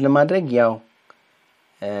ዳውንሎድ ለማድረግ ያው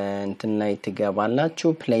እንትን ላይ ትገባላችሁ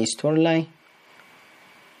ፕሌይ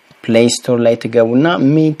ስቶር ላይ ትገቡና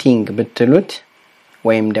ሚቲንግ ብትሉት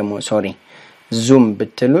ወይም ደግሞ ዙም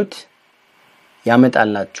ብትሉት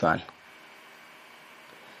ያመጣላችኋል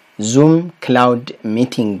ዙም ክላውድ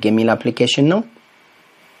ሚቲንግ የሚል አፕሊኬሽን ነው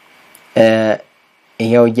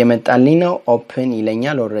ይሄው እየመጣልኝ ነው ኦፕን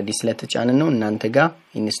ይለኛል ኦሬዲ ስለተጫነ ነው እናንተ ጋር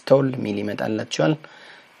ኢንስቶል ሚል ይመጣላችኋል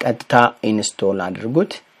ቀጥታ ኢንስቶል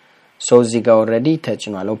አድርጉት እዚህ ጋር ኦሬዲ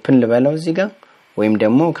ተጭኗል ኦፕን ልበለው እዚህ ጋር ወይም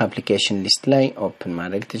ደግሞ ከአፕሊኬሽን ሊስት ላይ ኦፕን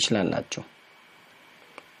ማድረግ ትችላላችሁ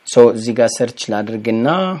እዚህ ጋር ሰርች ላድርግና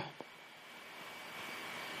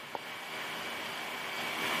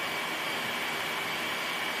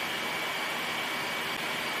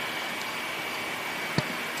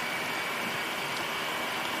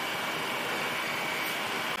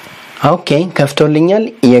ኦኬ ከፍቶልኛል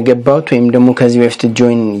የገባሁት ወይም ደግሞ ከዚህ በፊት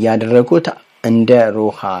ጆይን ያደረኩት እንደ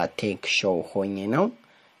ሮሃ ቴክሾው ሆኜ ነው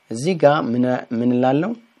እዚህ ጋር ምን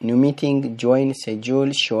ላለው ኒው ሚቲንግ ጆይን ሼጁል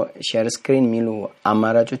ሼር ስክሪን ሚሉ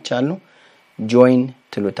አማራጮች አሉ ጆይን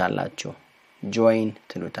ትሉታላችሁ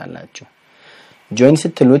ጆይን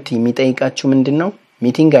ስትሉት የሚጠይቃችሁ ምንድነው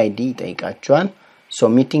ሚቲንግ አይዲ ይጠይቃችኋል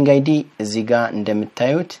ሚቲንግ አይዲ እዚህ ጋር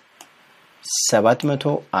እንደምታዩት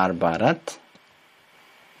 744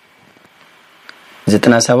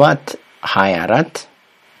 97 24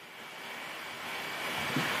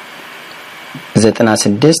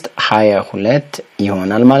 96 22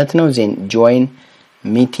 ይሆናል ማለት ነው ዜን ጆይን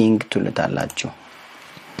ሚቲንግ ትሉታላችሁ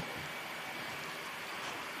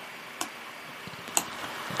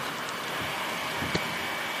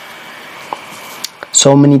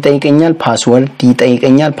ምን ይጠይቀኛል ፓስወርድ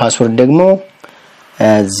ይጠይቀኛል ፓስወርድ ደግሞ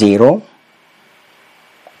 0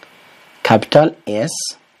 ካፒታል ኤስ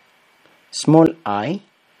small I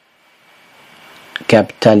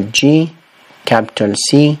capital G capital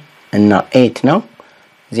C እና 8 ነው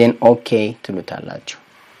then okay ትሉታላችሁ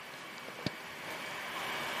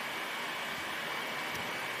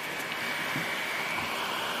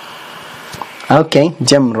ኦኬ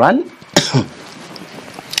ጀምሯል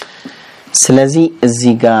ስለዚህ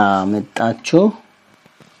እዚህ ጋር መጣችሁ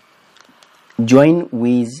join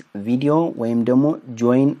with video ወይም ደግሞ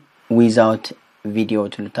join without ቪዲዮ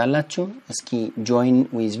ትሉታላችሁ እስኪ join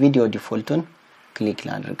with video ዲፎልቱን ክሊክ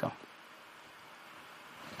ላድርገው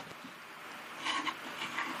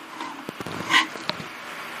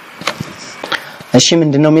እሺ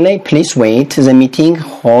ምንድነው የሚላይ please wait the meeting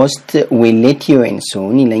host will let you in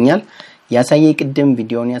soon ይለኛል ያሳየኝ ቅድም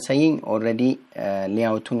ቪዲዮን ያሳየኝ ኦሬዲ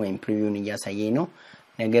ሌአውቱን ወይም ፕሪቪውን ያሳየኝ ነው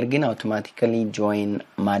ነገር ግን አውቶማቲካሊ join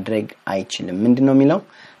ማድረግ አይችልም ምንድነው የሚለው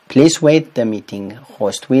please wait the meeting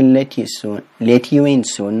host will let you in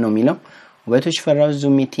soon ነው የሚለው ወቶች ፈራው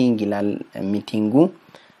ዙም ሚቲንግ ይላል ሚቲንጉ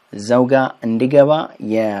እዛው ጋር እንዲገባ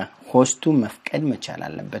የሆስቱ መፍቀድ መቻል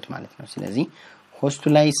አለበት ማለት ነው ስለዚህ ሆስቱ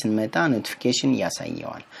ላይ ስንመጣ ኖቲፊኬሽን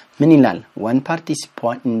ያሳየዋል ምን ይላል one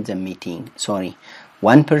participant in the meeting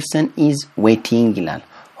one person is waiting ይላል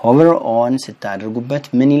hover on ስታደርጉበት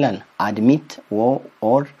ምን ይላል admit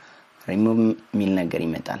or remove ሚል ነገር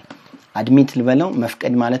ይመጣል admit ልበለው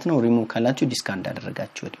መፍቀድ ማለት ነው remove ካላችሁ ዲስካርድ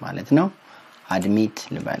አደረጋችሁት ማለት ነው admit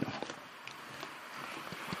ልበለው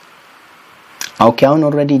ኦኬ አሁን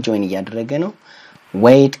ኦሬዲ join እያደረገ ነው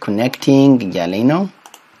wait connecting እያለኝ ነው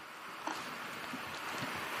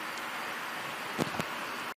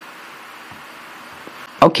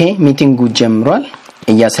ኦኬ ሚቲንጉ ጀምሯል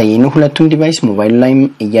እያሳየኝ ነው ሁለቱም ዲቫይስ ሞባይል ላይም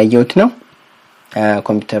እያየሁት ነው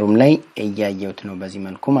ኮምፒውተሩም ላይ እያየሁት ነው በዚህ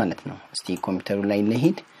መልኩ ማለት ነው እስቲ ኮምፒውተሩ ላይ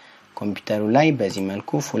ለሂድ ኮምፒውተሩ ላይ በዚህ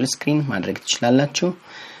መልኩ ፉል ስክሪን ማድረግ ትችላላችሁ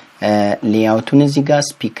ሌአውቱን እዚህ ጋር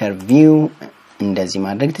ስፒከር ቪው እንደዚህ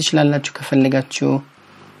ማድረግ ትችላላችሁ ከፈለጋችሁ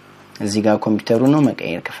እዚህ ጋር ኮምፒውተሩ ነው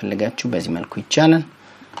መቀየር ከፈለጋችሁ በዚህ መልኩ ይቻላል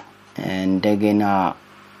እንደገና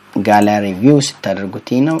ጋላሪ ቪው ስታደርጉት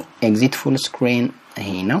ነው ኤግዚት ፉል ስክሪን ይሄ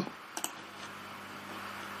ነው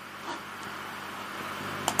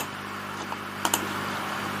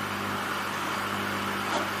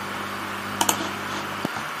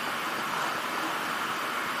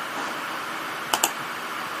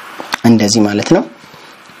እንደዚህ ማለት ነው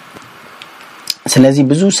ስለዚህ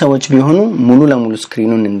ብዙ ሰዎች ቢሆኑ ሙሉ ለሙሉ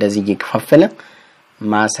ስክሪኑን እንደዚህ እየከፋፈለ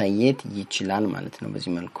ማሳየት ይችላል ማለት ነው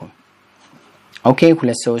በዚህ መልኩ ኦኬ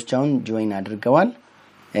ሁለት ሰዎች አሁን ጆይን አድርገዋል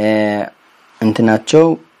እንትናቸው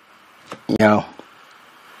ያው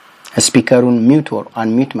ስፒከሩን ሚውት ኦር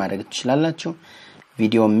አንሚውት ማድረግ ትችላላችሁ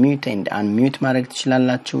ቪዲዮ ሚውት ኤንድ አንሚውት ማድረግ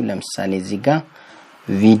ትችላላችሁ ለምሳሌ እዚህ ጋር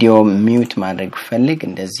ቪዲዮ ሚውት ማድረግ ፈልግ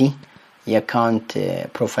እንደዚህ የአካውንት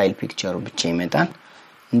ፕሮፋይል ፒክቸሩ ብቻ ይመጣል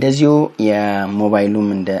እንደዚሁ የሞባይሉም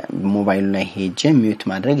እንደ ሞባይሉ ላይ ሄጄ ሚውት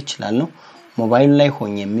ማድረግ ይችላል ሞባይሉ ላይ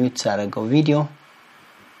ሆኜ ሚውት ሳረገው ቪዲዮ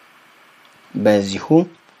በዚሁ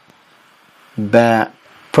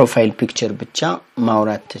በፕሮፋይል ፒክቸር ብቻ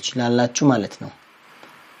ማውራት ትችላላችሁ ማለት ነው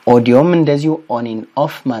ኦዲዮም እንደዚሁ ኦን ኤንድ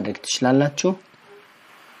ኦፍ ማድረግ ትችላላችሁ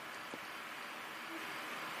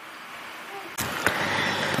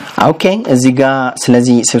ኦኬ እዚህ ጋር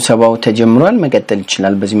ስለዚህ ስብሰባው ተጀምሯል መቀጠል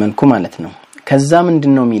ይችላል በዚህ መልኩ ማለት ነው ከዛ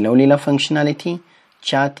ምንድነው የሚለው ሌላ ፋንክሽናሊቲ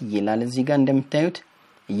ቻት ይላል እዚህ ጋር እንደምታዩት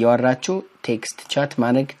እያወራችሁ ቴክስት ቻት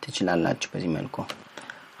ማድረግ ትችላላችሁ በዚህ መልኩ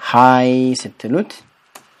ሃይ ስትሉት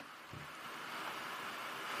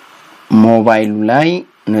ሞባይሉ ላይ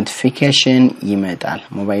ኖቲፊኬሽን ይመጣል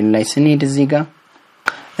ሞባይሉ ላይ ስንሄድ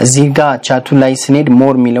እዚህ ጋር ቻቱ ላይ ስንሄድ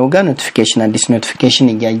ሞር ሚለው ጋር ኖቲፊኬሽን አዲስ ኖቲፊኬሽን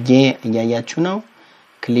እያያችሁ ነው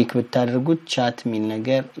ክሊክ ብታደርጉት ቻት ሚል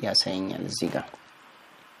ነገር ያሳየኛል እዚህ ጋር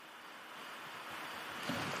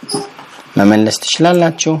መመለስ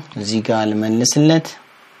ትችላላችሁ እዚህ ጋር ለመለስለት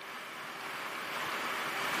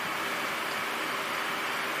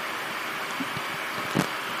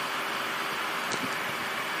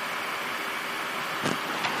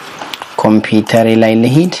ኮምፒዩተር ላይ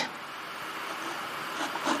ልሂድ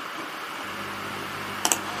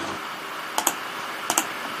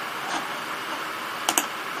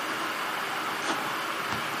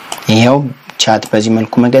ይሄው ቻት በዚህ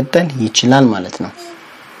መልኩ መቀጠል ይችላል ማለት ነው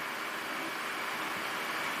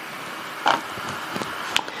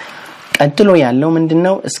ቀጥሎ ያለው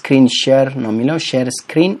ምንድነው ስክሪን ሼር ነው የሚለው ሼር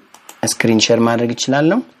ስክሪን ሼር ማድረግ ይችላል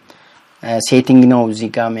ሴቲንግ ነው እዚህ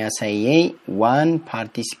ጋር የሚያሳየኝ one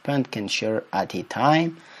participant can share at a time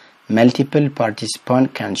multiple participant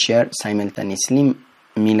can share simultaneously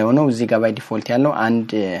የሚለው ነው እዚህ ጋር ባይ ዲፎልት ያለው አንድ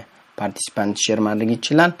ፓርቲሲፓንት ሼር ማድረግ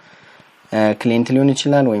ይችላል ክሊየንት ሊሆን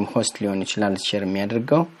ይችላል ወይም ሆስት ሊሆን ይችላል ሼር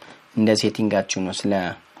የሚያደርገው እንደ ሴቲንጋችሁ ነው ስለ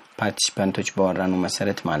ፓርቲሲፓንቶች ባወራነው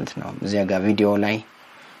መሰረት ማለት ነው እዚህ ጋር ቪዲዮ ላይ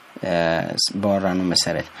ባወራነው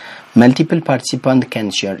መሰረት multiple participant can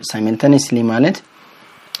share simultaneously ማለት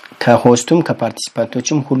ከሆስቱም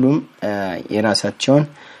ከፓርቲሲፓንቶችም ሁሉም የራሳቸውን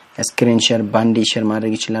ስክሪን ሼር ባንድ ሼር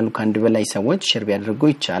ማድረግ ይችላሉ ከአንድ በላይ ሰዎች ሼር ቢያደርጉ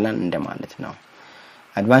ይቻላል እንደማለት ነው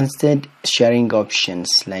advanced sharing options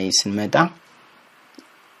ላይ ስንመጣ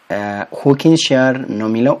who can share ነው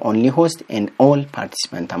የሚለው only host and all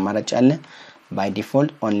participant አማራጭ አለ by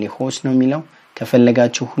default only host ነው የሚለው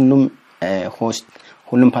ከፈለጋችሁ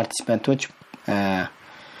ሁሉም ፓርቲሲፓንቶች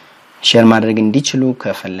ሼር ማድረግ እንዲችሉ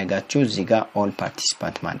ከፈለጋችሁ እዚህ ጋር all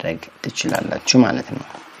participant ማድረግ ትችላላችሁ ማለት ነው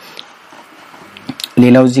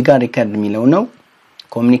ሌላው እዚህ ጋር ሪከርድ የሚለው ነው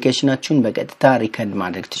ኮሙኒኬሽናችሁን በቀጥታ ሪከርድ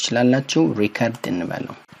ማድረግ ትችላላችሁ ሪከርድ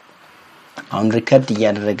እንበለው አሁን ሪከርድ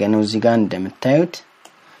እያደረገ ነው እዚህ ጋር እንደምታዩት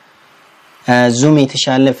ዙም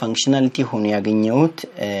የተሻለ ፋንክሽናሊቲ ሆኖ ያገኘውት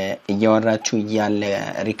እያወራችሁ ያለ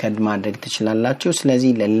ሪከርድ ማድረግ ትችላላችሁ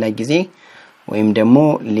ስለዚህ ለሌላ ጊዜ ወይም ደግሞ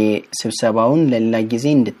ለስብሰባውን ለሌላ ጊዜ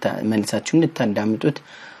መልሳችሁ እንድታዳምጡት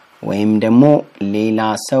ወይም ደግሞ ሌላ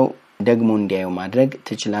ሰው ደግሞ እንዲያዩ ማድረግ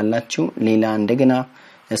ትችላላችሁ ሌላ እንደገና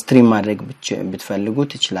ስትሪም ማድረግ ብትፈልጉ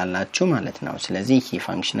ትችላላችሁ ማለት ነው ስለዚህ ይሄ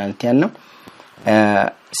ፋንክሽናሊቲ ያለው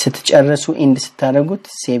ስትጨርሱ ኢንድ ስታደርጉት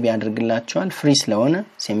ሴቭ ያደርግላችኋል ፍሪ ስለሆነ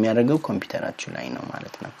ሴቭ የሚያደርገው ኮምፒውተራችሁ ላይ ነው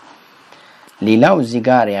ማለት ነው ሌላው እዚህ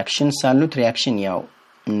ጋር ሪአክሽንስ አሉት ሪአክሽን ያው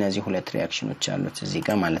እነዚህ ሁለት ሪአክሽኖች አሉት እዚህ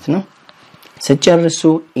ጋር ማለት ነው ስትጨርሱ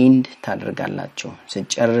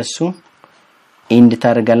ኢንድ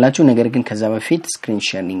ታደርጋላችሁ ነገር ግን ከዛ በፊት ስክሪን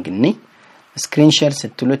ሼሪንግ ነው ስክሪን ሼር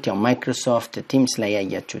ስትሉት ያው ማይክሮሶፍት ቲምስ ላይ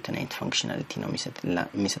ያያችሁትን አይነት ፋንክሽናሊቲ ነው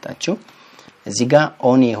የሚሰጣችሁ እዚህ ጋር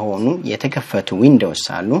ኦን የሆኑ የተከፈቱ ዊንዶውስ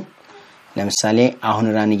አሉ ለምሳሌ አሁን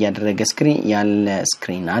ራን ያደረገ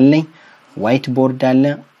ስክሪን አለኝ ዋይት ቦርድ አለ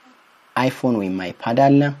አይፎን ወይ አይፓድ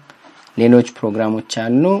አለ ሌሎች ፕሮግራሞች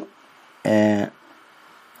አሉ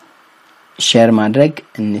ሼር ማድረግ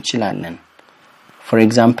እንችላለን for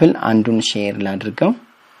example አንዱን ሼር ላድርገው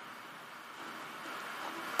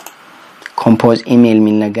ኮምፖዝ ኢሜል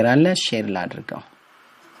ሚል ነገር አለ ሼር ላድርገው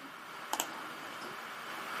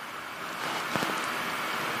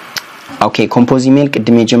ኦኬ ኮምፖዝ ኢሜል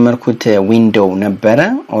ቅድም የጀመርኩት ዊንዶው ነበረ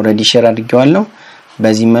ኦሬዲ ሼር አድርጌዋለሁ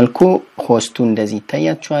በዚህ መልኩ ሆስቱ እንደዚህ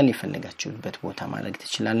ይታያችኋል ይፈልጋችሁበት ቦታ ማድረግ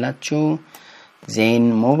ትችላላችሁ ዜን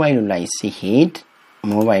ሞባይሉ ላይ ሲሄድ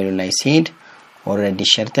ኦሬዲ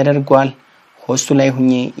ሼር ተደርጓል ሆስቱ ላይ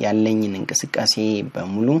ሆኜ ያለኝን እንቅስቃሴ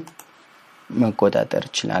በሙሉ መቆጣጠር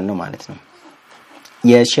እችላለሁ ማለት ነው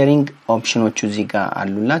የሼሪንግ ኦፕሽኖቹ እዚህ ጋር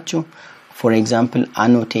አሉላችሁ for example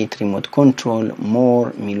annotate remote control more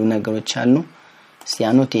ሚሉ ነገሮች አሉ እስቲ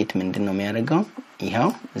annotate ምንድነው የሚያደርገው ይሄው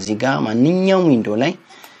እዚህ ጋር ማንኛውም ዊንዶው ላይ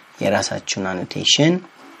የራሳችሁን annotation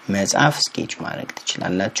መጻፍ ስኬች ማድረግ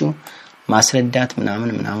ትችላላችሁ ማስረዳት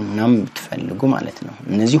ምናምን ብትፈልጉ ማለት ነው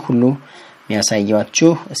እነዚህ ሁሉ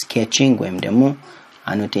የሚያሳያችሁ ስኬቺንግ ወይም ደግሞ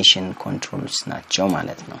annotation controls ናቸው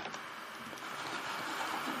ማለት ነው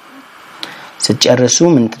ስትጨርሱ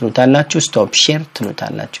ምን ትሉታላችሁ ስቶፕ ሼር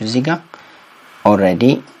ትሉታላችሁ እዚህ ጋር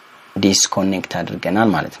already disconnect አድርገናል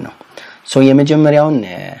ማለት ነው ሶ የመጀመሪያውን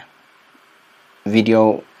ቪዲዮ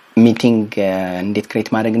ሚቲንግ እንዴት ክሬት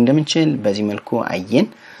ማድረግ እንደምንችል በዚህ መልኩ አየን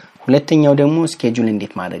ሁለተኛው ደግሞ ስኬጁል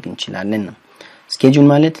እንዴት ማድረግ እንችላለን ነው ስኬጁል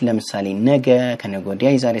ማለት ለምሳሌ ነገ ከነገ ወዲያ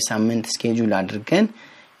የዛሬ ሳምንት ስኬጁል አድርገን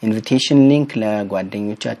ኢንቪቴሽን ሊንክ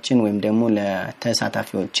ለጓደኞቻችን ወይም ደግሞ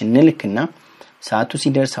ለተሳታፊዎች እንልክና ሰዓቱ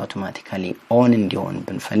ሲደርስ አውቶማቲካሊ ኦን እንዲሆን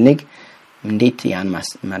ብንፈልግ እንዴት ያን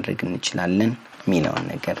ማድረግ እንችላለን ሚለውን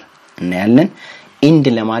ነገር እናያለን ኢንድ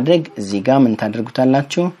ለማድረግ እዚህ ጋር ምን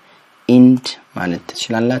ታደርጉታላችሁ ኢንድ ማለት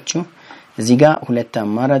ትችላላችሁ እዚህ ጋር ሁለት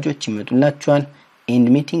አማራጮች ይመጡላችኋል ኢንድ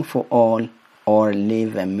ሚቲንግ ፎር ኦል ኦር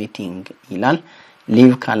ሊቭ አ ሚቲንግ ይላል ሊቭ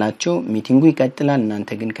ካላችሁ ሚቲንጉ ይቀጥላል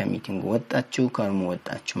እናንተ ግን ከሚቲንጉ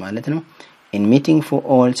ወጣችሁ ማለት ነው in meeting for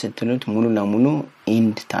all ስትሉት ሙሉ ለሙሉ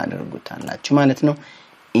ኢንድ ታደርጉታላችሁ ማለት ነው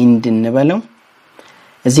ኢንድ እንበለው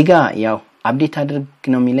እዚህ ጋር ያው አፕዴት አድርግ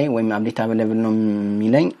ነው የሚለኝ ወይም አፕዴት አቬለብል ነው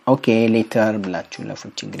የሚለኝ ኦኬ ሌተር ብላችሁ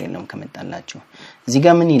ለፉት ችግር የለም ከመጣላችሁ እዚህ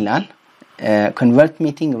ጋር ምን ይላል convert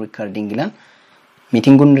meeting recording ይላል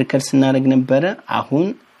ሚቲንጉን ሪከርድ ስናደርግ ነበር አሁን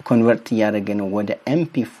ኮንቨርት ያደረገ ነው ወደ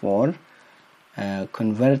mp4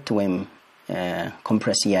 ኮንቨርት ወይም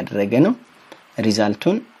ኮምፕረስ ያደረገ ነው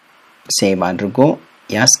ሪዛልቱን ሴቭ አድርጎ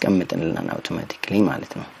ያስቀምጥልናል አውቶማቲካሊ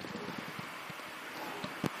ማለት ነው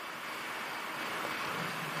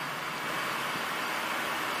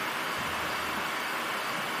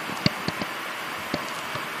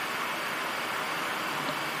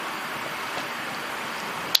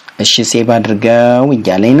እሺ ሴቭ አድርገው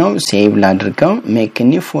ይያለኝ ነው ሴቭ ላድርገው ሜክ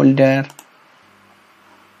ኒው ፎልደር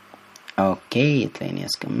ኦኬ የትላይ ነው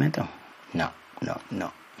ያስቀመጠው ኖ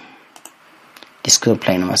ዲስክቶፕ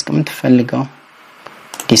ላይ ነው ማስቀመጥ ፈልገው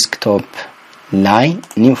ዲስክቶፕ ላይ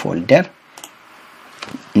ኒው ፎልደር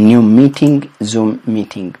ኒው ሚቲንግ ዙም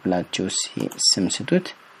ሚቲንግ ብላችሁ ስም ስጡት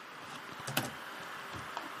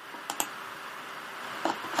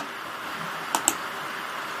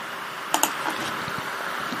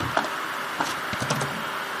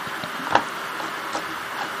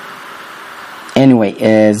anyway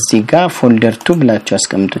እዚህ ጋር ፎልደር 2 ብላችሁ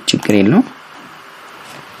አስቀምጡት ችግር የለውም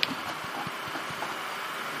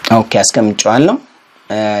ኦኬ አስቀምጫለሁ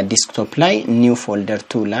ዲስክቶፕ ላይ ኒው ፎልደር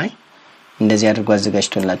 2 ላይ እንደዚህ አድርጎ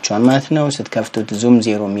አዘጋጅቶላችኋል ማለት ነው ስትከፍቱት ዙም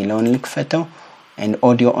 0 ሚሊዮን ልክፈተው and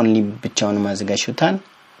audio only ብቻውን ማዘጋጅቶታል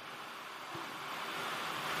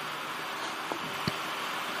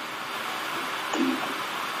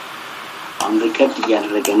አንሪከርድ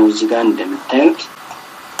ያደረገ ነው እዚህ ጋር እንደምታዩት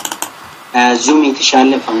ዙም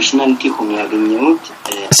የተሻለ ፋንክሽናሊቲ ሆኖ ያገኘሁት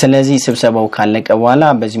ስለዚህ ስብሰባው ካለቀ በኋላ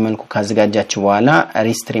በዚህ መልኩ ካዘጋጃችሁ በኋላ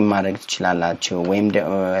ሪስትሪም ማድረግ ትችላላችሁ ወይም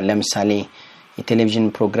ለምሳሌ የቴሌቪዥን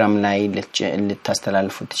ፕሮግራም ላይ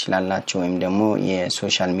ልታስተላልፉ ትችላላችሁ ወይም ደግሞ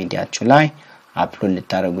የሶሻል ሚዲያችሁ ላይ አፕሎድ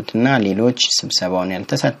ልታረጉትና ሌሎች ስብሰባውን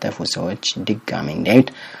ያልተሳተፉ ሰዎች ድጋሚ እንዲያዩት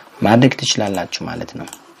ማድረግ ትችላላችሁ ማለት ነው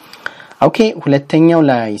ኦኬ ሁለተኛው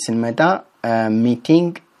ላይ ስንመጣ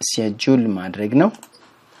ሚቲንግ ሼጁል ማድረግ ነው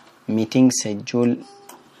ሚቲንግ ሼጁል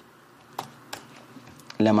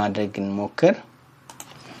ለማድረግ እንሞክር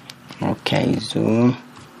ኦኬ ዙም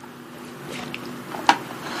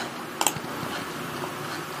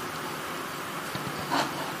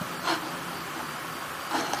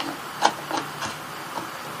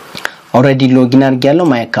already login አድርጌያለሁ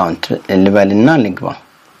my account ልበልና ልግባ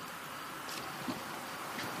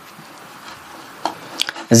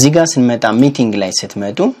እዚህ ጋር ስንመጣ ሚቲንግ ላይ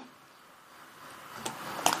ስትመጡ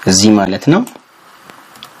እዚህ ማለት ነው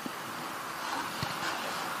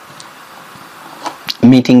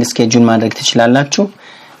ሚቲንግ ስኬጁል ማድረግ ትችላላችሁ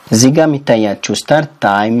እዚህ ጋር የሚታያችሁ ስታርት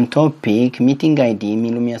ታይም ቶፒክ ሚቲንግ አይዲ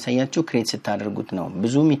የሚሉ የሚያሳያችሁ ክሬት ስታደርጉት ነው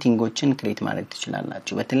ብዙ ሚቲንጎችን ክሬት ማድረግ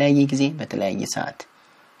ትችላላችሁ በተለያየ ጊዜ በተለያየ ሰዓት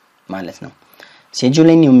ማለት ነው schedule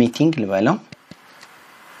a new meeting ልበለው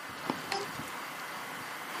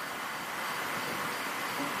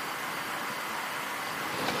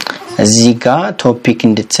እዚህ ጋር ቶፒክ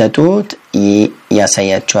እንድትሰጡት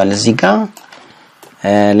ያሳያችኋል እዚህ ጋር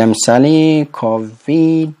ለምሳሌ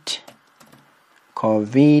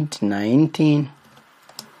COVID-19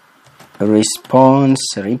 response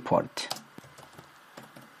report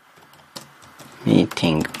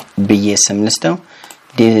meeting በየስም ልስተው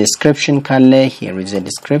description ካለ here is a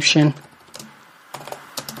description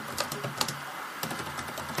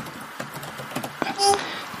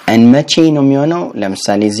and መቼ ነው የሚሆነው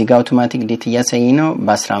ለምሳሌ እዚህ ጋር አውቶማቲክ ዴት እያሳየ ነው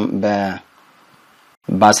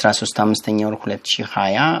በ13 ወር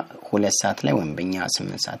 2020 2 ሰዓት ላይ ወይም በእኛ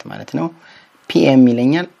 8 ሰዓት ማለት ነው PM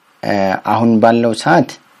ይለኛል አሁን ባለው ሰዓት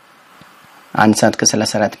 1 ሰዓት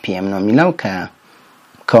ከ34 PM ነው የሚለው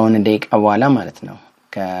ከሆነ ደቂቃ በኋላ ማለት ነው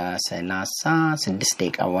ከ36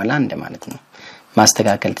 ደቂቃ በኋላ እንደማለት ነው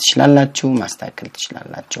ማስተካከል ትችላላችሁ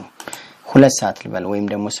 2 ሰዓት ልበል ወይም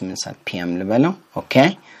ደግሞ 8 ሰዓት PM ልበለው ኦኬ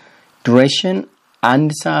duration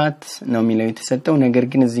 1 ሰዓት ነው የሚለው የተሰጠው ነገር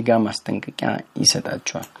ግን እዚህ ጋር ማስጠንቀቂያ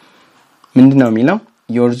ይሰጣችኋል ምንድነው የሚለው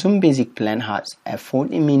Your Zoom basic plan has a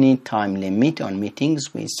 40-minute time limit on meetings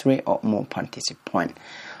with 3 or more participants.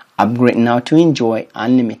 Upgrade now to enjoy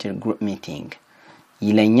unlimited group meeting.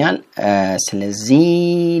 ይለኛል ስለዚህ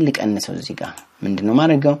ልቀንሰው እዚህ ጋር ምንድነው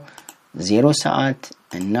ማድረገው 0 ሰዓት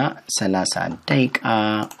እና 30 ደቂቃ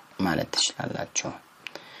ማለት ትችላላችሁ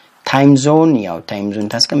ታይም ዞን ያው ታይም ዞን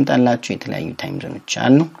ታስቀምጣላችሁ የተለያዩ ታይም ዞኖች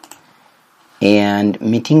አሉ and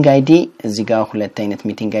meeting ID እዚህ ጋር ሁለት አይነት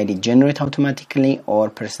meeting ID generate automatically or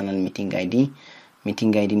personal meeting ID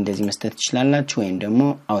እንደዚህ መስጠት ትችላላችሁ ወይም ደግሞ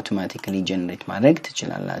automatically generate ማድረግ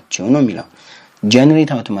ትችላላችሁ ነው የሚለው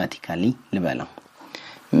generate automatically ልበለው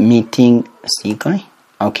meeting ሲቆይ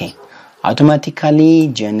ኦኬ automatically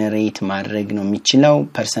generate ማድረግ ነው የሚችለው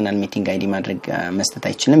personal meeting ID ማድረግ መስጠት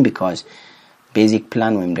አይችልም because basic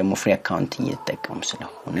plan ወይም ደግሞ free account እየተጠቀሙ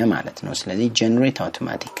ስለሆነ ማለት ነው ስለዚህ generate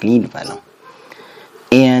automatically ልበለው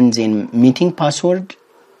and then meeting password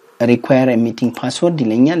require a meeting password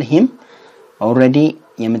ይለኛል ይሄም already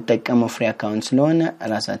የምትጠቀመው free account ስለሆነ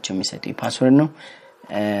ራሳቸው የሚሰጡኝ password ነው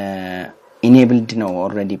enabled ነው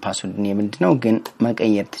already password enabled ነው ግን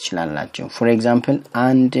መቀየር ትችላላችሁ for example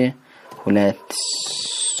 1 2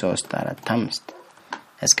 3 4 5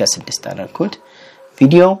 እስከ 6 አደረኩት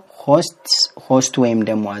ቪዲዮ host ወይም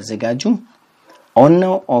ደግሞ አዘጋጁ on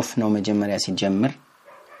ነው off ነው መጀመሪያ ሲጀምር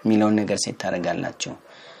ሚሊዮን ነገር ሴት ታረጋላችሁ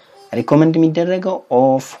ሪኮመንድ የሚደረገው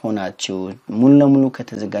ኦፍ ሆናችሁ ሙሉ ለሙሉ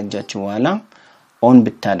ከተዘጋጃችሁ በኋላ ኦን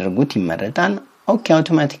ብታደርጉት ይመረጣል ኦኬ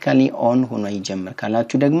አውቶማቲካሊ ኦን ሆኖ ይጀምር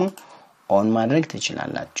ካላችሁ ደግሞ ኦን ማድረግ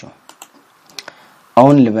ትችላላችሁ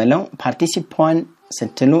ኦን ልበለው ፓርቲሲፓንት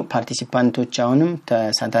ስትሉ ፓርቲሲፓንቶች አሁንም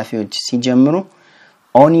ተሳታፊዎች ሲጀምሩ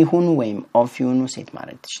ኦን ይሁን ወይም ኦፍ ይሁን ሴት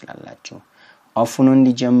ማድረግ ትችላላችሁ ኦፍ ሆኖ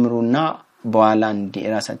እንዲጀምሩና በኋላ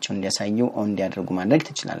ራሳቸው እንዲያሳዩ ኦን እንዲያደርጉ ማድረግ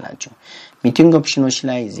ትችላላችሁ ሚቲንግ ኦፕሽኖች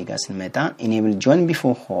ላይ እዚህ ጋር ስንመጣ enable join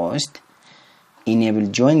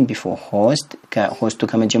before host ከሆስቱ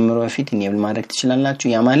ከመጀመሩ በፊት enable ማድረግ ትችላላችሁ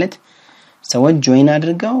ያ ማለት ሰዎች ጆይን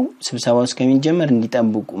አድርገው ስብሰባው እስከሚጀምር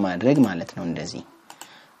እንዲጠብቁ ማድረግ ማለት ነው እንደዚህ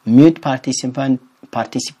mute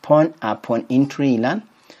participant upon entry ይላል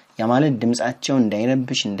ያ ማለት ድምጻቸው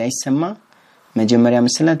እንዳይረብሽ እንዳይሰማ መጀመሪያ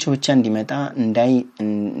መስላችሁ ብቻ እንዲመጣ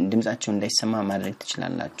ድምጻቸው እንዳይሰማ ማድረግ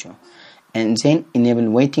ትችላላችሁ and then enable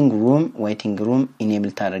waiting room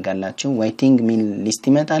enable ታደርጋላችሁ waiting ሚል ሊስት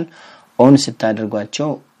ይመጣል on ስታደርጓቸው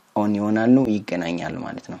on ይሆናሉ ይገናኛሉ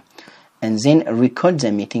ማለት ነው and then record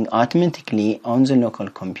the meeting automatically on the local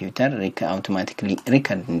computer automatically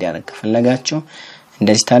record እንዲያደርግ ከፈለጋችሁ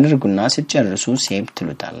እንደዚህ ታደርጉና ሲጨርሱ ሴቭ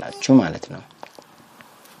ትሉታላችሁ ማለት ነው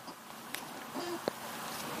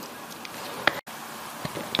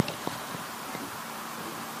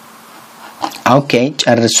ኦኬ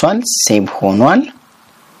ጨርሷል ሴቭ ሆኗል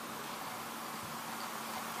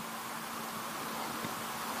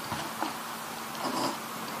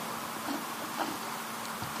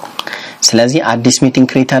ስለዚህ አዲስ ሚቲንግ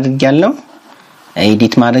ክሬት አድርጌያለሁ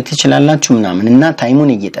ኤዲት ማድረግ ትችላላችሁ ምናምንና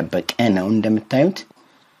ታይሙን እየጠበቀ ነው እንደምታዩት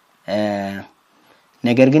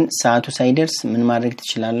ነገር ግን ሰዓቱ ሳይደርስ ምን ማድረግ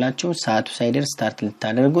ትችላላችሁ ሰዓቱ ሳይደርስ ስታርት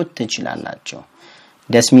ልታደርጉት ትችላላችሁ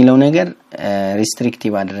ደስ ሚለው ነገር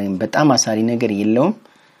ሪስትሪክቲቭ አድርገን በጣም አሳሪ ነገር የለውም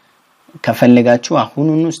ከፈለጋችሁ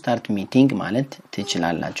አሁኑኑ ስታርት ሚቲንግ ማለት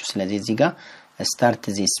ትችላላችሁ ስለዚህ እዚህ ጋር ስታርት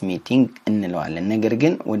ዚስ ሚቲንግ እንለዋለን ነገር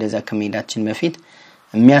ግን ወደዛ ከመሄዳችን በፊት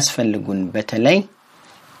የሚያስፈልጉን በተለይ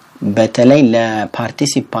በተለይ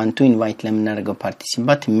ለፓርቲሲፓንቱ ኢንቫይት ለምናደርገው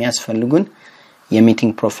ፓርቲሲፓንት የሚያስፈልጉን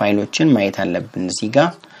የሚቲንግ ፕሮፋይሎችን ማየት አለብን እዚህ ጋር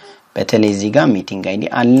በተለይ እዚህ ጋር ሚቲንግ አይዲ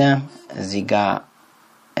አለ እዚህ ጋር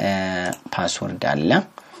ፓስወርድ አለ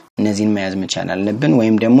እነዚህን መያዝ መቻል አለብን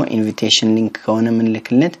ወይም ደግሞ ኢንቪቴሽን ሊንክ ከሆነ ምን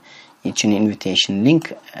ልክለት ይችን ኢንቪቴሽን ሊንክ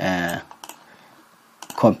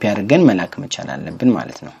ኮፒ አድርገን መላክ መቻል አለብን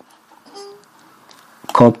ማለት ነው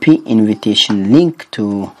ኮፒ ኢንቪቴሽን ሊንክ ቱ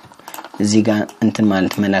እዚህ ጋር እንትን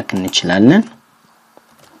ማለት መላክ እንችላለን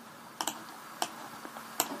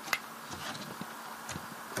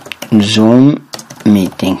ዙም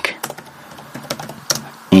ሚቲንግ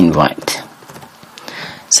ኢንቫይት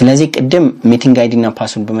ስለዚህ ቅድም ሚቲንግ አይዲ እና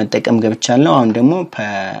ፓስወርድ በመጠቀም ገብቻለሁ አሁን ደግሞ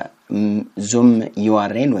ዙም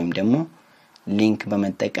URL ወይም ደግሞ ሊንክ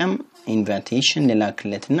በመጠቀም ኢንቪቴሽን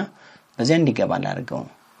ልላክለትና በዚያ እንዲገባ አድርገው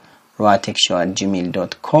roha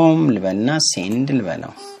TechShow@gmail.com ልበልና ሴንድ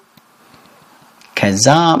ልበለው ከዛ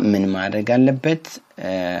ምን ማድረግ አለበት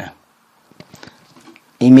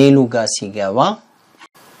ኢሜይሉ ጋር ሲገባ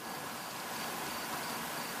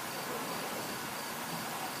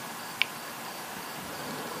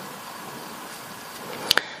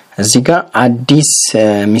እዚህ ጋር አዲስ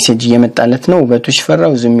ሜሴጅ እየመጣለት ነው ውበቱ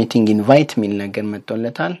ሽፈራው ዙም ሚቲንግ ኢንቫይት ሚል ነገር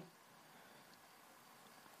መጥቶለታል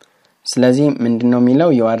ስለዚህ ምንድነው የሚለው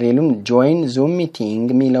URL-ን join zoom meeting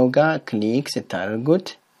ሚለው ጋር ክሊክ ስታደርጉት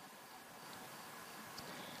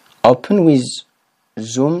open with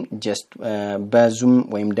zoom just በዙም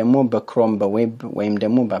ወይም ደግሞ በክሮም በዌብ ወይም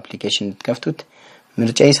ደግሞ በአፕሊኬሽን ትከፍቱት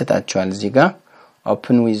ምርጫ ይሰጣችኋል እዚህ ጋር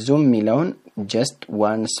open with zoom ሚለውን just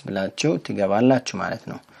once ብላችሁ ትገባላችሁ ማለት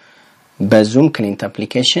ነው በዙም ክሊንት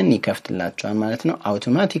አፕሊኬሽን ይከፍትላችኋል ማለት ነው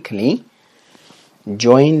አውቶማቲካሊ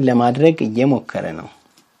join ለማድረግ እየሞከረ ነው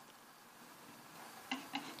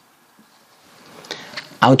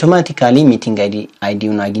አውቶማቲካሊ ሚቲንግ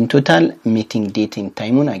አይዲውን አግኝቶታል ሚቲንግ ዴት ኤንድ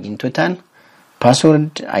ታይሙን አግኝቶታል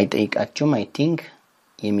ፓስወርድ አይጠይቃችሁም አይ ቲንክ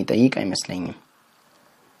የሚጠይቅ አይመስለኝም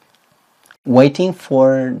waiting for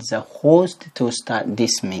the host to start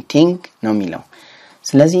this meeting ነው የሚለው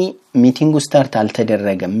ስለዚህ ሚቲንጉ ስታርት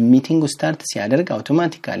አልተደረገም ሚቲንጉ ስታርት ሲያደርግ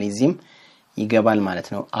አውቶማቲካሊ ዚም ይገባል ማለት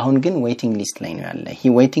ነው አሁን ግን ዌቲንግ ሊስት ላይ ነው ያለ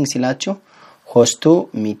ሂ ዌቲንግ ሲላችሁ ሆስቱ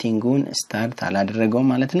ሚቲንጉን ስታርት አላደረገው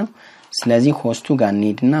ማለት ነው ስለዚህ ሆስቱ ጋር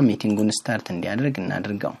እንሂድና ሚቲንጉን ስታርት እንዲያደርግ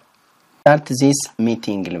እናድርገው ስታርት ዚስ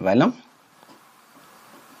ሚቲንግ ልበለው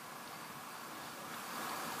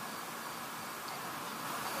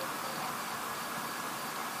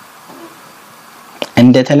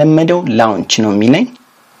እንደተለመደው ላውንች ነው የሚለኝ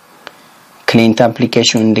ክሊንት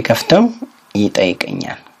አፕሊኬሽን እንድከፍተው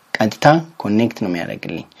ይጠይቀኛል ቀጥታ ኮኔክት ነው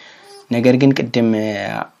የሚያደርግልኝ ነገር ግን ቅድም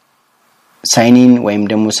ሳይን ኢን ወይም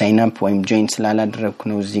ደግሞ ሳይን አፕ ወይም ጆይን ስላላደረኩ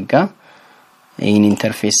ነው እዚህ ጋር ይሄን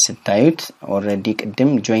ኢንተርፌስ ስታዩት ኦሬዲ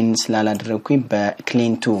ቅድም ጆይን ስላላደረኩኝ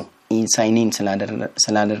በክሊንቱ ሳይን ኢን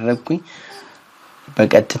ስላላደረኩኝ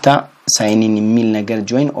በቀጥታ ሳይን ኢን የሚል ነገር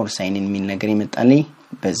ጆይን ኦር ሳይን ኢን የሚል ነገር ይመጣልኝ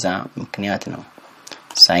በዛ ምክንያት ነው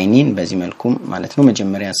ሳይን ኢን በዚህ መልኩ ማለት ነው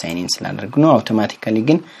መጀመሪያ ሳይን ኢን ስላደረኩ ነው አውቶማቲካሊ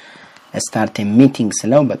ግን ስታርት ሚቲንግ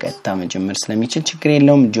ስለው በቀጥታ መጀመር ስለሚችል ችግር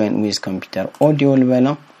የለውም ጆይን ዊዝ ኮምፒዩተር ኦዲዮ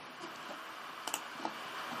ልበለው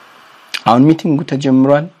አሁን ሚቲንጉ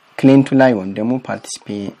ተጀምሯል ክሊንቱ ላይ ወይም ደግሞ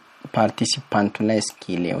ፓርቲሲፓንቱ ላይ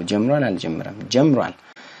ስኪልው ጀምሯል አልጀመረም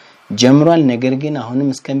ጀምሯል ነገር ግን አሁንም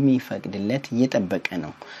እስከሚፈቅድለት እየጠበቀ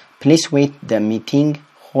ነው please wait the meeting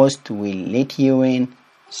host will let you in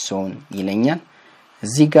soon ይለኛል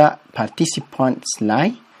እዚህ ጋር ፓርቲሲፓንትስ ላይ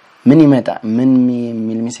ምን ይመጣ ምን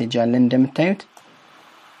ሚል ሜሴጅ አለ እንደምታዩት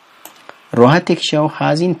Roha TechShow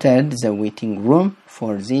has entered the waiting room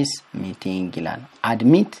for this meeting ይላል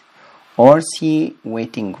admit or see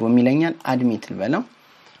waiting room ይለኛል admit ልበለው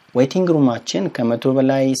waiting roomአችን ከመቶ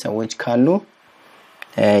በላይ ሰዎች ካሉ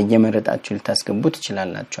የመረጣችሁ ልታስገቡት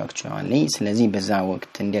ይችላልላችሁ አክቹአሊ ስለዚህ በዛ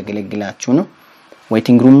ወቅት እንዲያገለግላችሁ ነው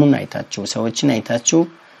waiting room-ን አይታችሁ ሰዎችን አይታችሁ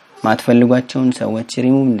ማትፈልጓቸውን ሰዎች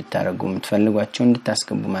ሪሙቭ እንድታረጉ ምትፈልጓቸውን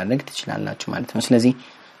እንድታስገቡ ማድረግ ትችላላችሁ ማለት ነው ስለዚህ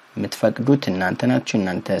ምትፈቅዱት እናንተ ናችሁ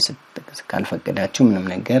እናንተ ካልፈቀዳችሁ ምንም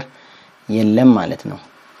ነገር የለም ማለት ነው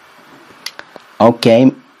ኦኬ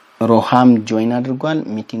ሮሃም ጆይን አድርጓል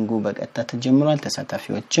ሚቲንጉ በቀጥታ ተጀምሯል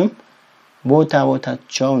ተሳታፊዎችም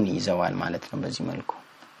ቦታቸውን ይዘዋል ማለት ነው በዚህ መልኩ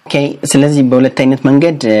ኦኬ ስለዚህ በሁለት አይነት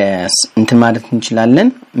መንገድ እንትን ማለት እንችላለን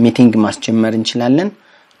ሚቲንግ ማስጀመር እንችላለን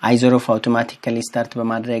either of automatically start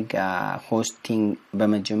በማድረግ ሆስቲንግ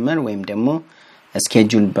በመጀመር ወይም ደግሞ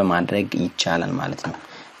ስኬጁል በማድረግ ይቻላል ማለት ነው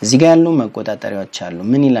እዚህ ጋር ያለው መቆጣጠሪያዎች አሉ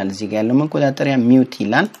ምን ይላል እዚህ ጋር ያለው መቆጣጠሪያ ሚውት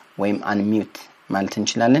ይላል ወይም አንሚውት ማለት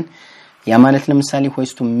እንችላለን ያ ማለት ለምሳሌ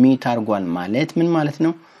ሆስቱ ሚውት አርጓል ማለት ምን ማለት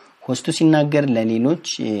ነው ሆስቱ ሲናገር ለሌሎች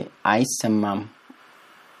አይሰማም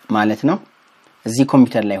ማለት ነው እዚህ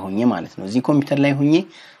ኮምፒውተር ላይ ሆኜ ማለት ነው እዚህ ኮምፒውተር ላይ ሆኜ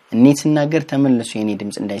እኔ ስናገር ተመልሶ የኔ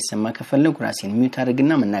ድምጽ እንዳይሰማ ከፈለኩ ራሴን ሚውት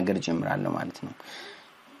አድርግና መናገር ጀምራለሁ ማለት ነው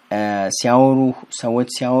ሲያወሩ ሰዎች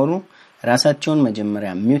ሲያወሩ ራሳቸውን መጀመሪያ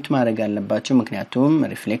ሚውት ማድረግ አለባቸው ምክንያቱም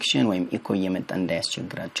ሪፍሌክሽን ወይም ኢኮ እየመጣ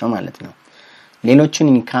እንዳያስቸግራቸው ማለት ነው ሌሎችን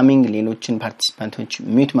ኢንካሚንግ ሌሎችን ፓርቲሲፓንቶች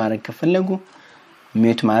ሚውት ማድረግ ከፈለጉ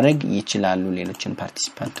ሚውት ማድረግ ይችላሉ ሌሎችን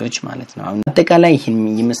ፓርቲሲፓንቶች ማለት ነው አሁን አጠቃላይ ይሄን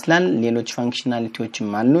ይመስላል ሌሎች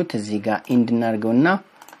ፋንክሽናሊቲዎችም አሉት እዚህ ጋር ኢንድ እናርገውና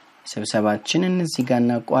ስብሰባችንን እዚህ ጋር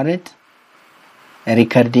እናቋርጥ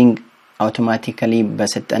ሪከርዲንግ አውቶማቲካሊ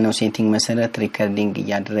በሰጠነው ሴቲንግ መሰረት ሪከርዲንግ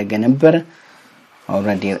ያደረገ ነበር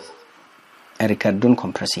ኦሬዲ ሪከርዱን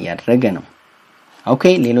ኮምፕረስ ያደረገ ነው ኦኬ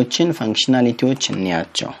ሌሎችን ፋንክሽናሊቲዎች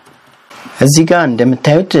እንያቸው እዚህ ጋር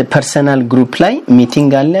እንደምታዩት ፐርሰናል ግሩፕ ላይ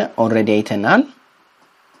ሚቲንግ አለ ኦሬዲ አይተናል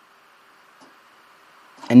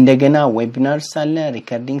እንደገና ዌቢናርስ አለ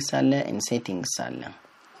ሪከርዲንግስ አለ ኢን ሴቲንግስ አለ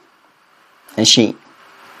እሺ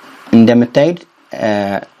እንደምታዩት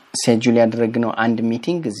ሴጁል ያደረግነው አንድ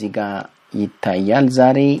ሚቲንግ እዚህ ጋር ይታያል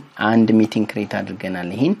ዛሬ አንድ ሚቲንግ ክሬት አድርገናል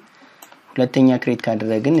ይሄን ሁለተኛ ክሬት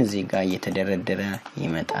ካደረግን እዚህ ጋር እየተደረደረ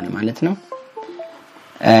ይመጣል ማለት ነው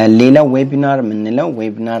ሌላ ዌቢናር ምንለው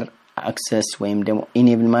ዌቢናር አክሰስ ወይም ደግሞ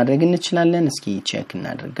ኢኔብል ማድረግ እንችላለን እስኪ ቼክ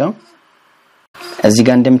እናድርገው እዚህ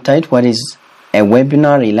ጋር እንደምታዩት what is a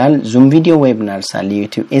webinar ይላል zoom video webinars allow you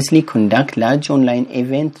to easily conduct large online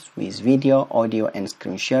events with video audio and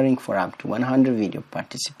screen sharing for up to 100 video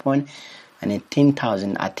participants and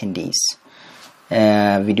 10,000 attendees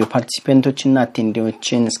ቪዲዮ ፓርቲሲፓንቶችና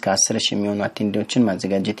አቴንዲዎችን እስከ 10 ሺህ የሚሆኑ አቴንዲዎችን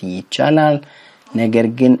ማዘጋጀት ይቻላል ነገር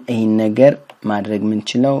ግን ይሄን ነገር ማድረግ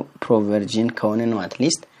ምንችለው ፕሮ ቨርዥን ከሆነ ነው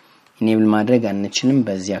አትሊስት ኢኔብል ማድረግ አንችልም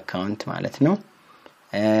በዚህ አካውንት ማለት ነው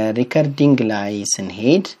ሪከርዲንግ ላይ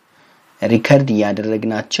ስንሄድ ሪከርድ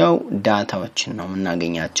ያደረግናቸው ዳታዎችን ነው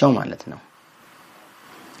እናገኛቸው ማለት ነው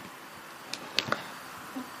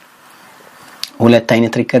ሁለት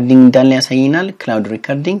አይነት ሪከርዲንግ እንዳለ ያሳየናል ክላውድ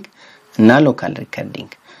ሪከርዲንግ እና ሎካል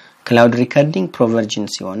ሪከርዲንግ ክላውድ ሪከርዲንግ ፕሮቨርዥን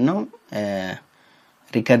ሲሆን ነው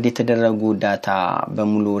ሪከርድ የተደረጉ ዳታ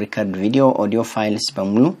በሙሉ ሪከርድ ቪዲዮ ኦዲዮ ፋይልስ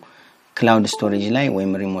በሙሉ ክላውድ ስቶሬጅ ላይ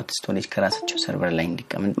ወይም ሪሞት ስቶሬጅ ከራሳቸው ሰርቨር ላይ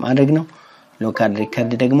እንዲቀመጥ ማድረግ ነው ሎካል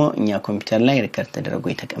ሪከርድ ደግሞ እኛ ኮምፒውተር ላይ ሪከርድ ተደርጎ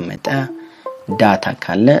የተቀመጠ ዳታ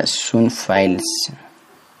ካለ እሱን ፋይልስ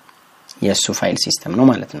የሱ ፋይል ሲስተም ነው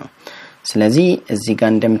ማለት ነው ስለዚህ እዚህ ጋር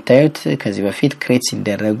እንደምታዩት ከዚህ በፊት ክሬት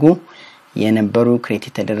ሲደረጉ የነበሩ ክሬት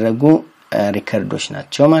የተደረጉ ሪከርዶች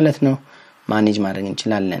ናቸው ማለት ነው ማኔጅ ማድረግ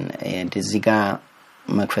እንችላለን እዚህ ጋር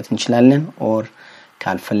መክፈት እንችላለን ኦር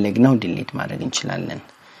ካልፈለግነው ዲሊት ማድረግ እንችላለን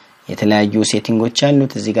የተለያዩ ሴቲንጎች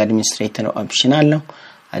አሉት እዚህ ጋር አድሚኒስትሬተር ኦፕሽን አለው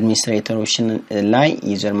አድሚኒስትሬተር ኦፕሽን ላይ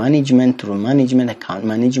ዩዘር ማኔጅመንት ሩም ማኔጅመንት አካውንት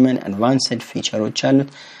ማኔጅመንት አድቫንስድ ፊቸሮች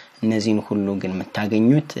አሉት እነዚህን ሁሉ ግን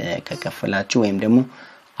የምታገኙት ከከፈላችሁ ወይም ደግሞ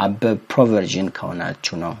አበ ፕሮቨርዥን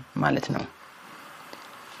ከሆናችሁ ነው ማለት ነው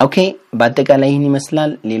ኦኬ በአጠቃላይ ይሄን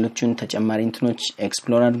ይመስላል ሌሎችን ተጨማሪ እንትኖች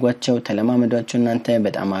ኤክስፕሎር አድርጓቸው ተለማመዷቸው እናንተ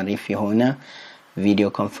በጣም አሪፍ የሆነ ቪዲዮ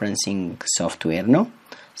ኮንፈረንሲንግ ሶፍትዌር ነው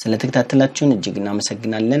ስለተከታተላችሁን እጅግ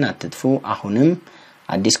እናመሰግናለን አትጥፉ አሁንም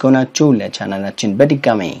አዲስ ከሆናችሁ ለቻናላችን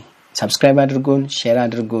በድጋሚ ሰብስክራይብ አድርጉን ሼር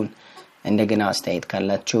አድርጉን እንደገና አስተያየት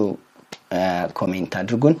ካላችሁ ኮሜንት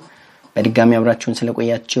አድርጉን በድጋሚ አብራችሁን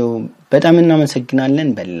ስለቆያችሁ በጣም እናመሰግናለን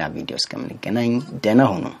በሌላ ቪዲዮ እስከምንገናኝ ደህና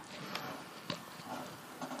ሁኑ